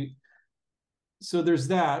going to be. So there's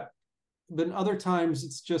that. But other times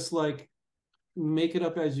it's just like make it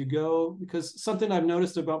up as you go, because something I've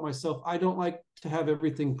noticed about myself, I don't like to have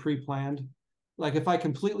everything pre-planned. Like if I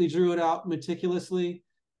completely drew it out meticulously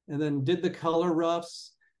and then did the color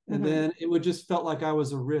roughs, and Mm-hmm. then it would just felt like I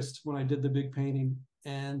was a wrist when I did the big painting.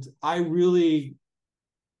 And I really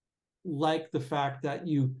like the fact that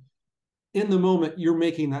you, in the moment, you're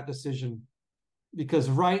making that decision, because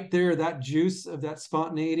right there, that juice of that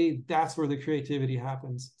spontaneity, that's where the creativity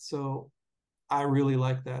happens. So I really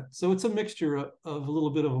like that. So it's a mixture of a little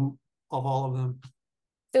bit of all of them.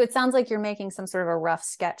 So it sounds like you're making some sort of a rough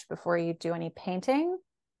sketch before you do any painting.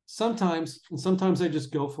 Sometimes, and sometimes I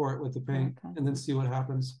just go for it with the paint Okay. and then see what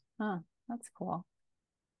happens. Huh. That's cool.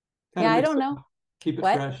 Kind Yeah, of I mix don't it know. up, keep it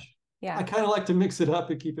What? fresh. I Yeah. kind of like to mix it up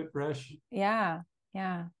and keep it fresh. Yeah.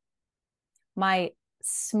 Yeah. My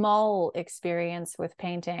small experience with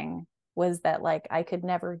painting was that like I could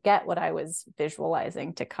never get what I was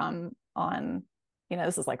visualizing to come on,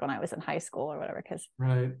 this is like when I was in high school or whatever, because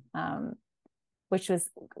Right. um which was,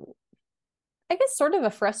 I guess, sort of a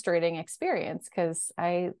frustrating experience because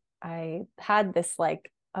I had this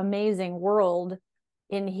like amazing world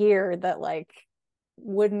in here that like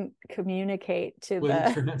wouldn't communicate to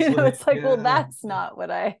Wouldn't the translate. it's like, well, Yeah. that's not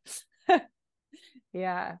what I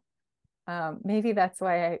yeah. Maybe that's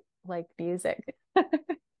why I like music.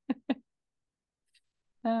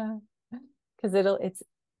 Because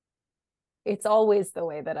it's always the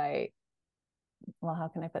way that well, how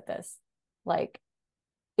can I put this? Like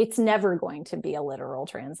it's never going to be a literal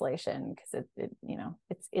translation because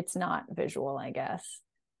it's not visual, I guess.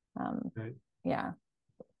 Right. Yeah.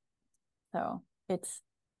 So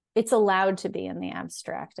it's allowed to be in the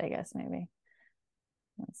abstract, I guess, maybe.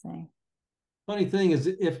 Let's see. Funny thing is,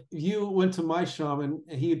 if you went to my shaman,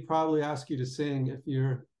 he'd probably ask you to sing if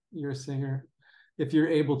you're a singer, if you're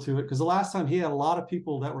able to it. Because the last time he had a lot of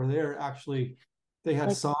people that were there, actually, they had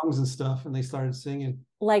Like songs and stuff, and they started singing.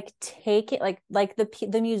 take it like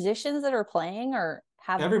the musicians that are playing or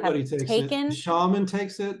have Everybody takes it. The taken. shaman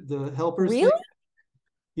takes it. The helpers take Really? it.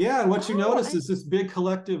 Yeah, and what you Oh, notice is this big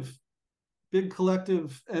collective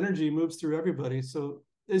energy moves through everybody. So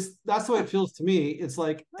that's the way huh, it feels to me. It's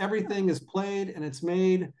like huh, everything is played and it's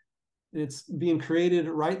made and it's being created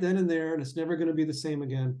right then and there, and it's never going to be the same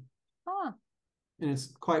again. huh. And it's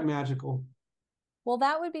quite magical. Well,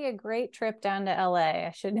 that would be a great trip down to LA.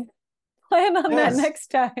 I should plan on that Yes. next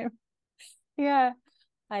time. Yeah.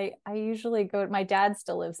 I usually go, my dad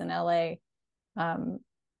still lives in LA. Um,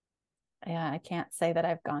 yeah, I can't say that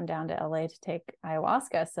I've gone down to LA to take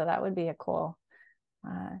ayahuasca, so that would be a cool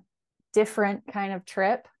uh different kind of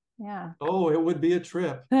trip. Yeah. Oh, it would be a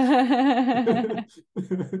trip.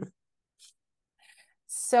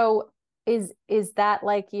 So is that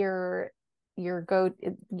like your go-to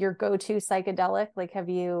psychedelic? Like have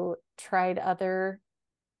you tried other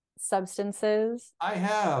substances? I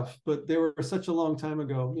have, but they were such a long time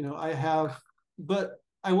ago. I have, but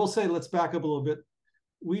I will say, let's back up a little bit.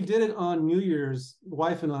 We did it on New Year's,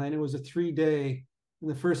 wife and I, and it was a 3-day. And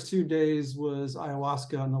the first 2 days was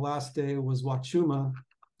ayahuasca, and the last day was wachuma,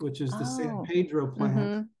 which is the San Oh. Pedro plant,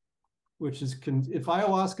 Mm-hmm. which is if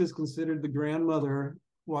ayahuasca is considered the grandmother,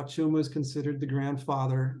 wachuma is considered the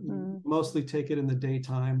grandfather. Mm. Mostly take it in the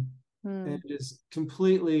daytime, and Mm. it is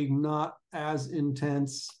completely not as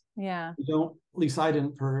intense. Yeah. You don't, at least I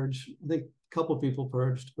didn't purge. I think a couple people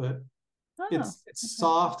purged, but Oh, it's okay.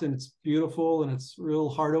 soft and it's beautiful and it's real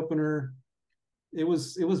heart opener. It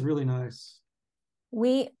was really nice.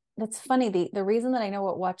 That's funny. The reason that I know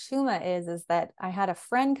what Wachuma is that I had a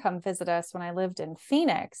friend come visit us when I lived in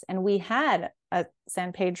Phoenix, and we had a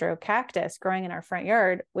San Pedro cactus growing in our front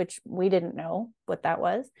yard, which we didn't know what that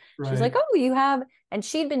was. She's like, Right. "Oh, you have," and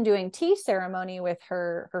she'd been doing tea ceremony with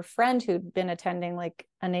her friend who'd been attending like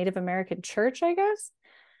a Native American church, I guess.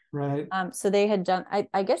 Right. So they had done.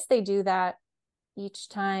 I guess they do that each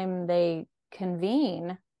time they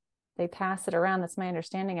convene. They pass it around. That's my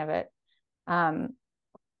understanding of it. Um,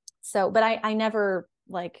 but I never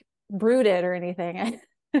like brewed it or anything.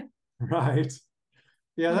 Right.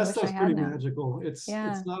 Yeah, I that wish I stuff's had pretty known. magical. It's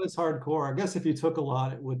Yeah. it's not as hardcore. I guess if you took a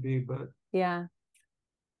lot, it would be, but Yeah.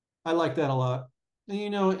 I like that a lot. And,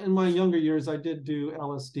 in my younger years, I did do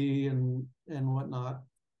LSD and whatnot,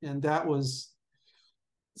 and that was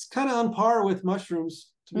it's kind of on par with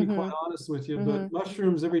mushrooms, to be quite Mm-hmm. honest with you. Mm-hmm. But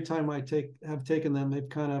mushrooms, every time I have taken them, they've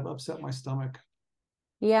kind of upset my stomach.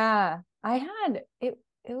 Yeah. I had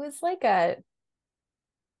it was like I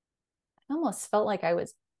almost felt like I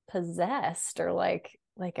was possessed or like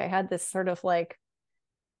I had this sort of like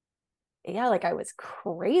yeah, like I was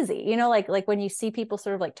crazy. Like when you see people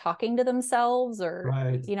sort of like talking to themselves or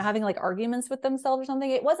Right. having like arguments with themselves or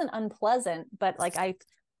something. It wasn't unpleasant, but like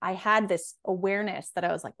I had this awareness that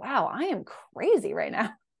I was like, wow, I am crazy right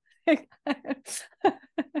now.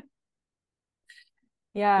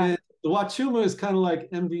 Yeah. And the Wachuma is kind of like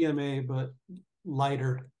MDMA, but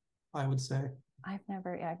lighter, I would say. I've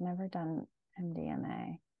never done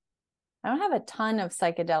MDMA. I don't have a ton of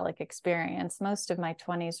psychedelic experience. Most of my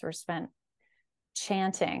 20s were spent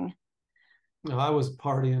chanting. No, I was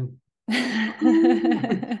partying.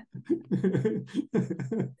 20s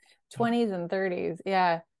and 30s.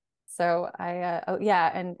 Yeah. So oh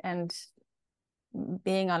yeah, and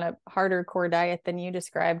being on a harder core diet than you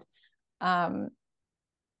described. Um,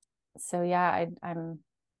 so yeah, I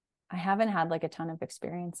haven't had like a ton of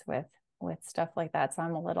experience with stuff like that. So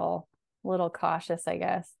I'm a little cautious, I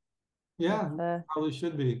guess, with Yeah, the probably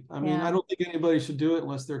should be. I mean, I yeah, don't think anybody should do it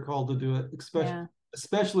unless they're called to do it, yeah,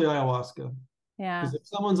 especially ayahuasca. yeah, Because if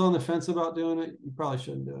someone's on the fence about doing it, you probably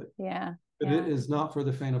shouldn't do it. yeah, But it yeah, is not for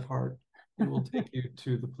the faint of heart. It will take you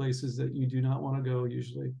to the places that you do not want to go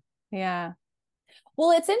usually. yeah.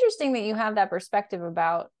 Well, it's interesting that you have that perspective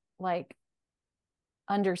about like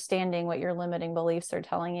understanding what your limiting beliefs are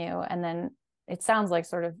telling you. And then it sounds like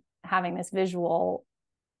sort of having this visual,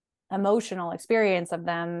 emotional experience of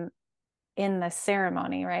them in the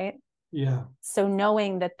ceremony, right? Yeah. So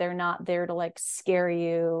knowing that they're not there to like scare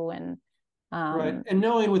you and Right. And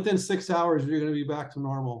knowing within 6 hours you're going to be back to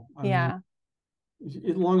normal. I mean, yeah,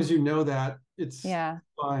 as long as you know that, it's yeah.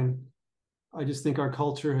 fine. I just think our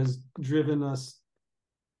culture has driven us,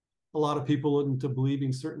 a lot of people, into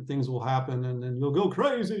believing certain things will happen, and then you'll go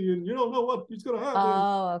crazy and you don't know what is going to happen.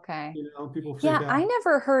 Oh, okay. People freak Yeah, I out.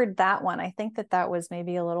 never heard that one. I think that was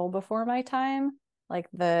maybe a little before my time. Like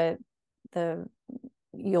the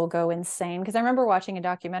you'll go insane because I remember watching a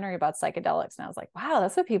documentary about psychedelics and I was like, wow,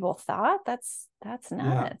 that's what people thought. That's Yeah.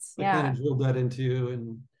 nuts. They kind Yeah. of drilled that into you.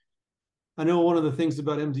 And I know one of the things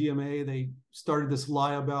about MDMA, they started this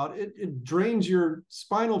lie about it drains your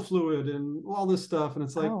spinal fluid and all this stuff. And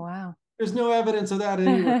it's like, Oh, wow. there's no evidence of that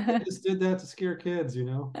anywhere. They just did that to scare kids.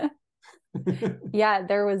 Yeah,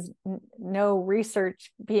 there was no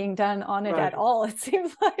research being done on it at Right. all, it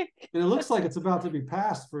seems like. And it looks like it's about to be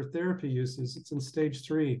passed for therapy uses. It's in stage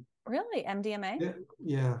 3. Really? MDMA? Yeah.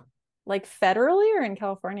 Yeah. Like federally or in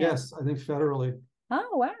California? Yes, I think federally.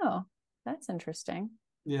 Oh, wow. That's interesting.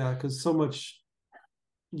 Yeah, because so much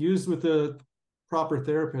used with a proper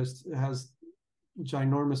therapist has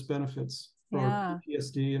ginormous benefits for Yeah.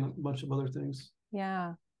 PTSD and a bunch of other things.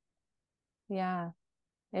 Yeah. Yeah.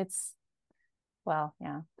 It's well,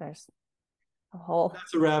 yeah, there's a whole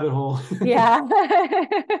That's a rabbit hole. yeah.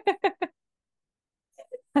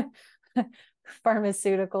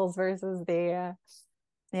 Pharmaceuticals versus the yeah,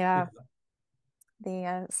 Yeah.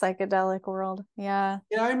 the psychedelic world. Yeah.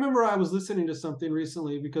 Yeah, I remember I was listening to something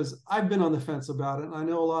recently because I've been on the fence about it. And I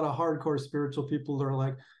know a lot of hardcore spiritual people are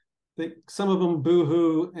like, some of them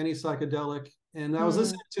boo-hoo any psychedelic. And I was Hmm.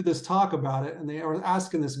 listening to this talk about it, and they were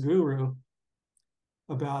asking this guru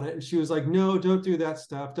about it. And she was like, no, don't do that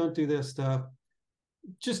stuff. Don't do this stuff.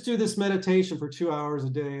 Just do this meditation for 2 hours a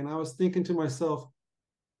day. And I was thinking to myself,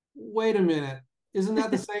 wait a minute. Isn't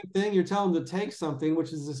that the same thing? You're telling them to take something,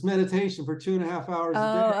 which is this meditation for 2.5 hours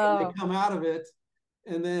a day, Oh, and they oh, come out of it,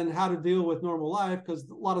 and then how to deal with normal life. Because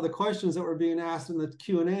a lot of the questions that were being asked in the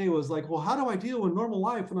Q&A was like, well, how do I deal with normal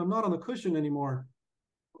life when I'm not on the cushion anymore?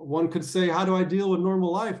 One could say, how do I deal with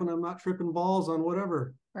normal life when I'm not tripping balls on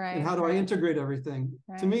whatever? And right, how do I right, integrate everything?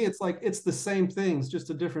 To right. me, it's like it's the same things, just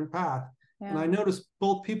a different path. And I Yeah. notice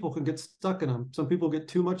both people can get stuck in them. Some people get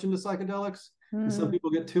too much into psychedelics, and some Hmm. people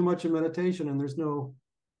get too much in meditation, and there's no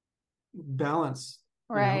balance,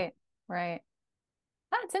 you know? Right, right.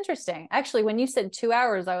 That's interesting. Actually, when you said 2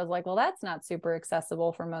 hours, I was like, well, that's not super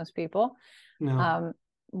accessible for most people. No, Um,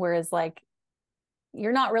 Whereas like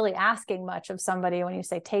you're not really asking much of somebody when you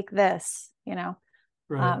say take this, you know.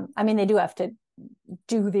 right. I mean, they do have to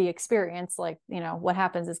do the experience, like, you know, what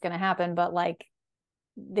happens is going to happen, but like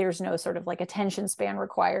there's no sort of like attention span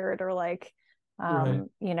required or like Right.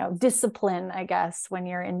 you know, discipline, I guess, when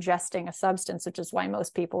you're ingesting a substance, which is why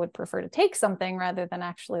most people would prefer to take something rather than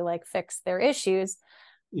actually like fix their issues.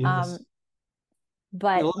 Um, Yes. And a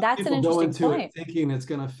but lot of that's an people go interesting into it point. thinking it's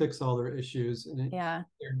going to fix all their issues, and Yeah,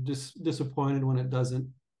 they're just disappointed when it doesn't,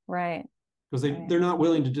 right, because right. they're not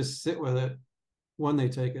willing to just sit with it when they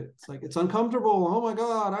take it. It's like, it's uncomfortable. Oh my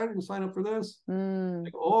God, I didn't sign up for this. Mm,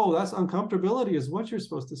 Like, oh, that's uncomfortability is what you're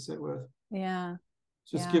supposed to sit with. yeah,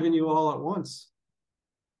 It's just yeah, giving you all at once.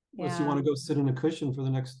 Unless you yeah. want to go sit in a cushion for the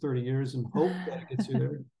next 30 years and hope that it gets you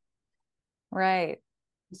there. Right.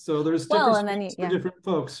 So there's Well, different and then speeds for yeah, different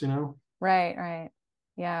folks, you know? right, right.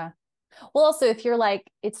 Yeah. Well, also if you're like,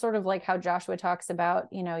 it's sort of like how Joshua talks about,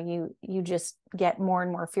 you know, you just get more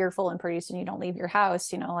and more fearful and pretty soon you don't leave your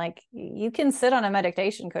house, you know, like you can sit on a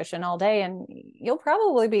meditation cushion all day and you'll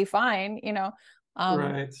probably be fine, you know.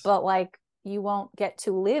 Right. But like you won't get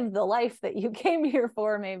to live the life that you came here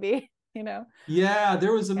for, maybe, you know. Yeah,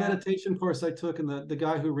 there was a Yeah. meditation course I took, and the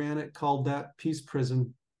guy who ran it called that peace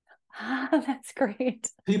prison. That's great.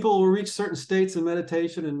 People will reach certain states in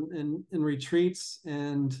meditation and retreats,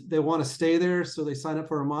 and they want to stay there, so they sign up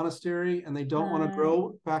for a monastery, and they don't want to Uh,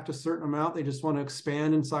 grow back to a certain amount. They just want to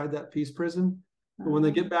expand inside that peace prison. But when they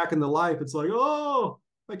uh, get back into life, it's like, oh,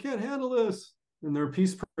 I can't handle this, and their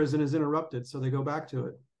peace prison is interrupted, so they go back to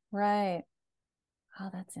it. right. Oh,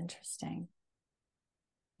 that's interesting.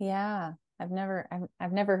 Yeah. I've never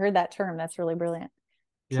heard that term. That's really brilliant.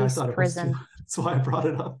 Yeah, I Peace thought it was too. prison. That's why I brought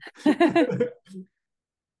it up. I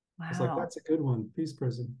was like, Wow. that's a good one, peace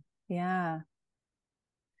prison. Yeah.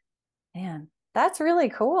 Man, that's really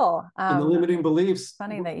cool. And the limiting beliefs,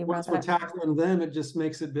 Funny that you brought once that we're up. tackling them, it just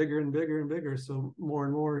makes it bigger and bigger and bigger. So more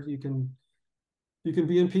and more you can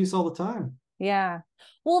be in peace all the time. Yeah.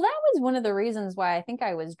 Well, that was one of the reasons why I think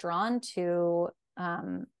I was drawn to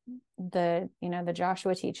you know, the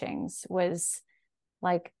Joshua teachings was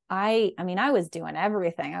like I mean, I was doing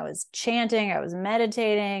everything. I was chanting, I was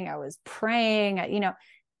meditating, I was praying, you know,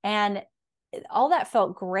 and all that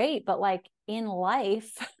felt great, but like in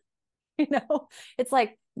life, you know, it's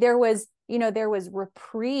like there was, you know, there was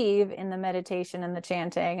reprieve in the meditation and the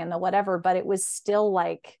chanting and the whatever, but it was still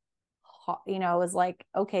like, you know, it was like,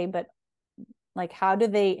 okay, but like how do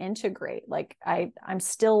they integrate? Like I'm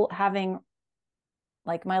still having,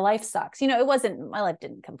 like, my life sucks, you know. It wasn't, my life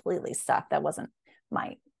didn't completely suck, that wasn't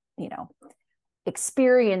my, you know,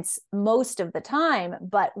 experience most of the time,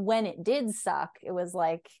 but when it did suck, it was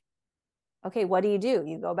like, okay, what do?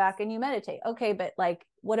 You go back and you meditate. Okay, but like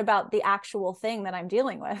what about the actual thing that I'm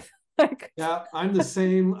dealing with? Like, Yeah, I'm the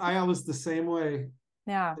same. I was the same way.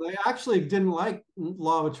 yeah. And I actually didn't like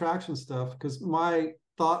law of attraction stuff, because my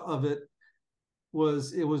thought of it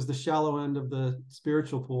was it was the shallow end of the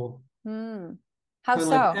spiritual pool. Hmm. How Kind of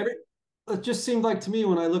like so? every it just seemed like to me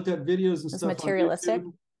when I looked at videos and It's stuff on materialistic.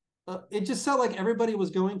 YouTube, it just felt like everybody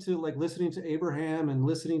was going to, like, listening to Abraham and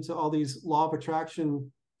listening to all these law of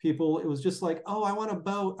attraction people. It was just like, oh, I want a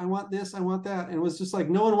boat, I want this, I want that. And it was just like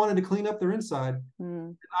no one wanted to clean up their inside.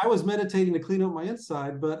 Hmm. I was meditating to clean up my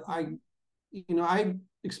inside, but Hmm. I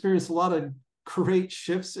experienced a lot of great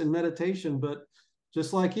shifts in meditation. But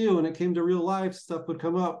just like you, when it came to real life, stuff would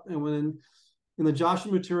come up. And when in the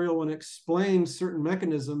Joshua material, when it explained certain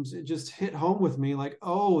mechanisms, it just hit home with me like,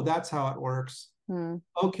 oh, that's how it works. Hmm.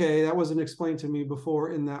 Okay, that wasn't explained to me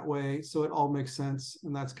before in that way. So it all makes sense.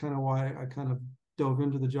 And that's kind of why I kind of dove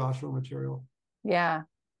into the Joshua material. Yeah.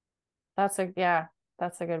 Yeah,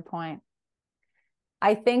 that's a good point.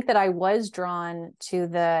 I think that I was drawn to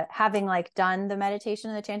the, having like done the meditation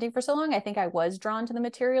and the chanting for so long, I think I was drawn to the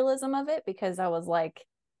materialism of it, because I was like,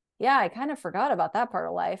 yeah, I kind of forgot about that part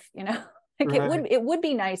of life, you know. Like Right. it would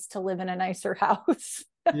be nice to live in a nicer house.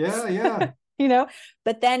 Yeah, yeah. You know,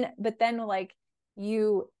 but then like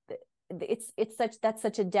you, it's such, that's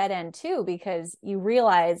such a dead end too, because you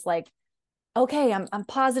realize like, okay, I'm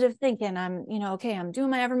positive thinking, I'm, you know, okay, I'm doing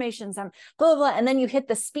my affirmations, I'm blah, blah, blah. And then you hit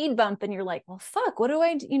the speed bump and you're like, well, fuck, what do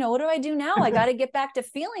I, you know, what do I do now? I got to get back to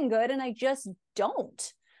feeling good. And I just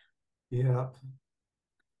don't. Yeah.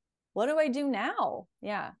 What do I do now?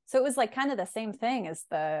 Yeah. So it was like kind of the same thing as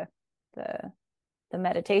the, the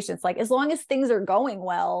meditation. It's like, as long as things are going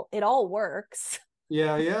well, it all works.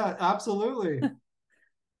 Yeah, yeah, absolutely.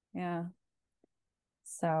 Yeah.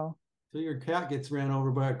 So, So your cat gets ran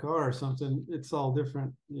over by a car or something, it's all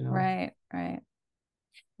different, you know. right, right.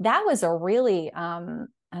 That was a really, and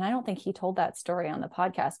I don't think he told that story on the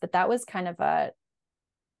podcast, but that was kind of a,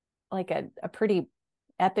 like a pretty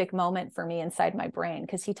epic moment for me inside my brain,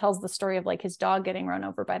 because he tells the story of like his dog getting run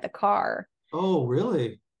over by the car. Oh,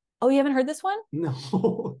 really? Oh, you haven't heard this one?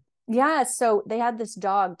 No. Yeah. So they had this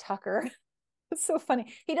dog, Tucker. It's so funny.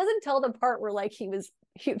 He doesn't tell the part where like he was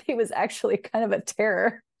actually kind of a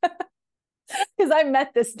terror, because I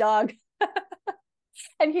met this dog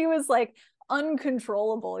and he was like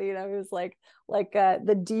uncontrollable, you know. He was like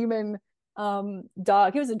the demon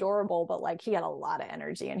dog. He was adorable, but like he had a lot of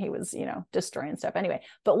energy and he was, you know, destroying stuff anyway.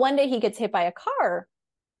 But one day he gets hit by a car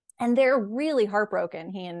and they're really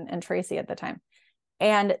heartbroken, he and Tracy at the time.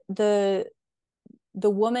 And the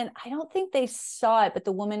woman, I don't think they saw it, but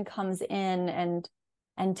the woman comes in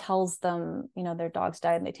and tells them, you know, their dog's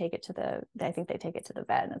died, and they take it to the, I think they take it to the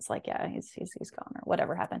vet, and it's like, yeah, he's gone, or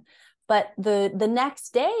whatever happened. But the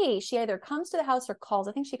next day she either comes to the house or calls.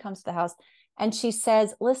 I think she comes to the house and she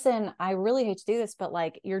says, listen, I really hate to do this, but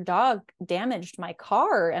like your dog damaged my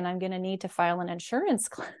car and I'm going to need to file an insurance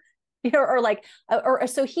claim. You know, or like, or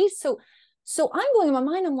so he's so I'm going in my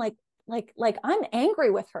mind, I'm like I'm angry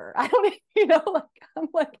with her. I don't, you know, like I'm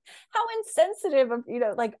like, how insensitive of, you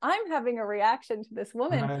know, like I'm having a reaction to this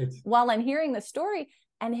woman Right. while I'm hearing the story.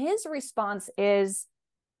 And his response is,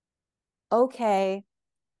 okay,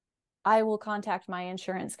 I will contact my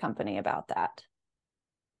insurance company about that.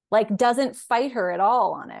 Like doesn't fight her at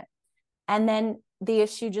all on it. And then the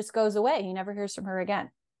issue just goes away. He never hears from her again.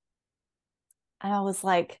 And I was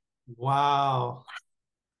like, Wow.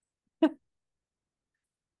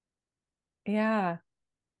 yeah,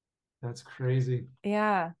 That's crazy.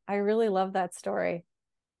 yeah, I really love that story.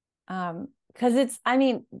 Because it's, I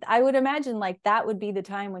mean, I would imagine like that would be the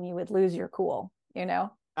time when you would lose your cool, you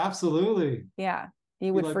know? Absolutely. Yeah. You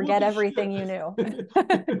Be would like, what forget the everything shit? you knew.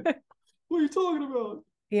 What are you talking about?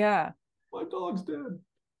 Yeah, My dog's dead.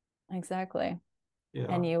 exactly. Yeah,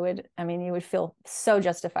 And you would, I mean, you would feel so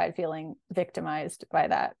justified feeling victimized by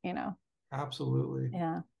that, you know? absolutely.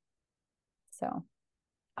 Yeah. So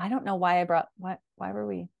I don't know why I brought, why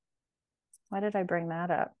did I bring that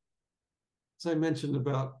up? As I mentioned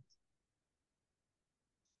about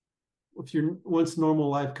if your once normal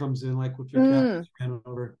life comes in, like with your cat Mm, ran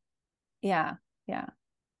over. yeah. Yeah.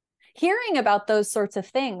 Hearing about those sorts of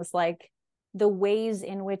things, like the ways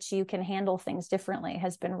in which you can handle things differently,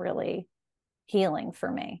 has been really healing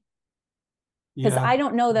for me, because Yeah, I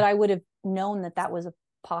don't know that I would have known that that was a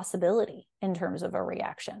possibility in terms of a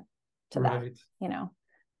reaction to that, right. you know,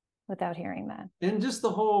 without hearing that. And just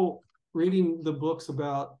the whole reading the books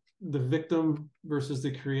about the victim versus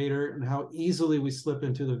the creator and how easily we slip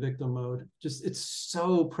into the victim mode. Just it's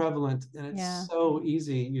so prevalent and Yeah. it's so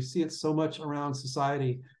easy. You see it so much around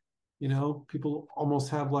society. You know, people almost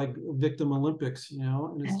have like victim Olympics, you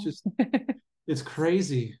know, and it's just it's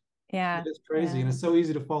crazy. Yeah. It's crazy. Yeah. And it's so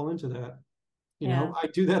easy to fall into that. You Yeah. know, I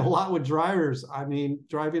do that a lot with drivers. I mean,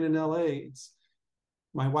 driving in LA, it's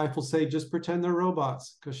my wife will say, just pretend they're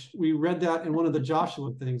robots. Because we read that in one of the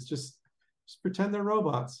Joshua things. Just pretend they're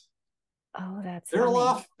robots. Oh, that's They're funny.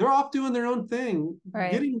 off, they're off doing their own thing.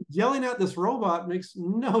 Right. Yelling at this robot makes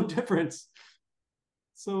no difference.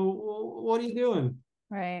 So what are you doing?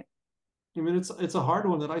 Right. I mean, it's a hard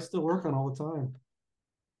one that I still work on all the time.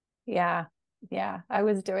 Yeah. Yeah. I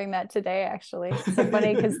was doing that today, actually. It's so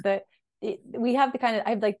funny because we have the kind of,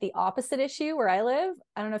 I have like the opposite issue where I live.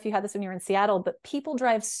 I don't know if you had this when you were in Seattle, but people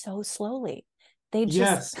drive so slowly. They just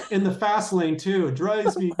Yes, in the fast lane too. It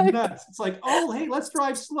drives me like, nuts. It's like, oh, hey, let's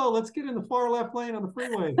drive slow. Let's get in the far left lane on the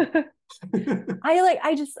freeway.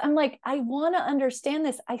 I'm like, I want to understand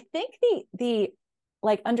this. I think the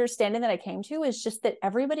like understanding that I came to is just that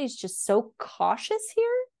everybody's just so cautious here.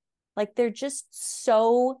 Like they're just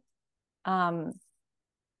so um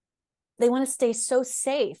to stay so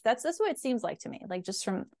safe. That's what it seems like to me. Like just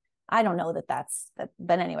from, I don't know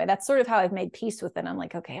but anyway, that's sort of how I've made peace with it. I'm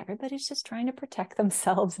like, okay, everybody's just trying to protect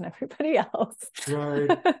themselves and everybody else.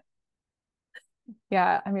 Right.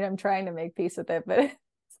 Yeah. I mean, I'm trying to make peace with it, but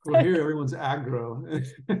Well, here everyone's aggro.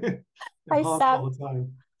 They honk all the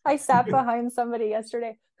time. I sat behind somebody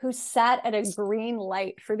yesterday who sat at a green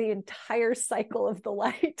light for the entire cycle of the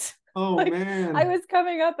light. Oh like, man. I was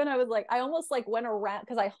coming up and I was like, I almost like went around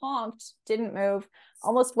because I honked, didn't move,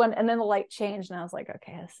 almost went, and then the light changed and I was like,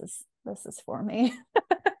 okay, this is for me.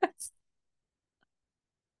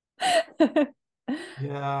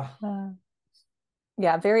 Yeah.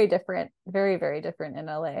 Yeah, very different, very, very different in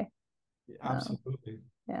LA. Absolutely.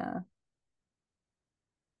 Yeah.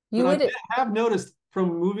 But I have noticed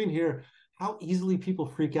from moving here how easily people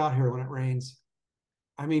freak out here when it rains.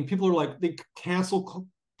 I mean, people are like, they cancel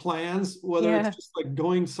plans, whether it's just like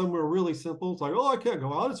going somewhere really simple. It's like, oh, I can't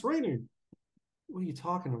go out. It's raining. What are you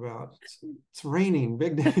talking about? It's raining.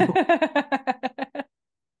 Big deal.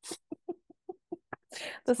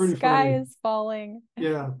 The sky is falling.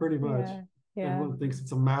 Yeah, pretty much. Yeah. Everyone thinks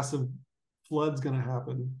it's a massive flood's going to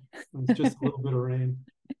happen. It's just a little bit of rain.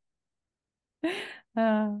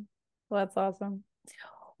 Well, that's awesome.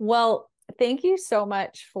 Well, thank you so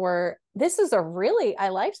much for this. I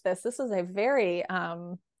liked this. This is a very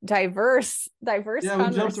diverse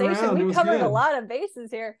conversation. We covered a lot of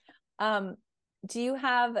bases here. Do you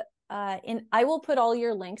have I will put all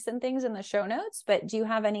your links and things in the show notes, but do you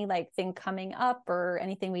have any like thing coming up or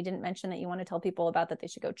anything we didn't mention that you want to tell people about that they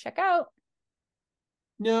should go check out?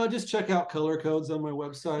 No, just check out color codes on my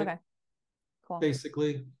website. Okay. Cool.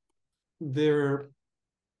 Basically,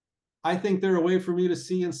 I think they're a way for me to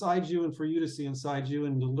see inside you and for you to see inside you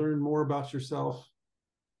and to learn more about yourself.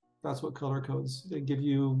 That's what color codes, they give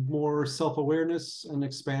you more self-awareness and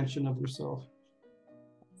expansion of yourself.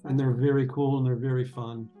 And they're very cool and they're very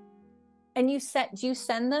fun. And do you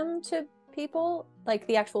send them to people, like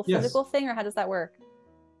the actual physical thing, or how does that work?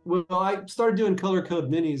 Well, I started doing color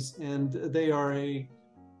code minis, and they are a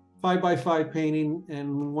 5x5 painting.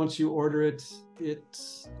 And once you order it,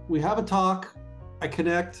 we have a talk, I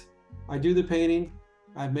connect, I do the painting,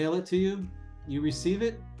 I mail it to you, you receive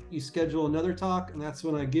it, you schedule another talk, and that's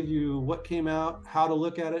when I give you what came out, how to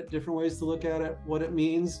look at it, different ways to look at it, what it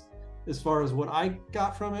means as far as what I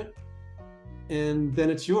got from it. And then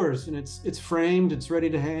it's yours, and it's framed, it's ready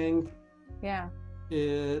to hang. Yeah.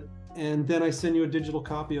 And then I send you a digital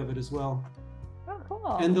copy of it as well. Oh,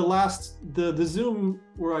 cool. And the Zoom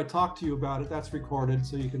where I talk to you about it, that's recorded,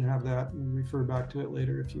 so you can have that and refer back to it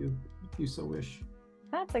later if you so wish.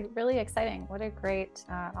 That's like really exciting. What a great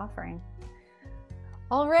offering.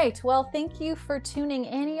 All right. Well, thank you for tuning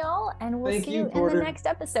in, y'all, and we'll see you in the next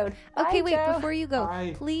episode. Okay, wait, before you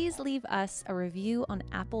go, please leave us a review on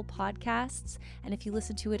Apple Podcasts. And if you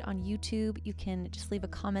listen to it on YouTube, you can just leave a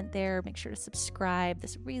comment there. Make sure to subscribe.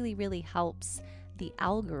 This really, really helps the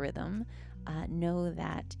algorithm know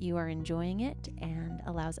that you are enjoying it and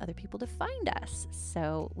allows other people to find us.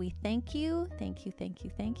 So we thank you,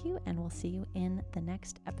 and we'll see you in the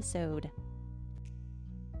next episode.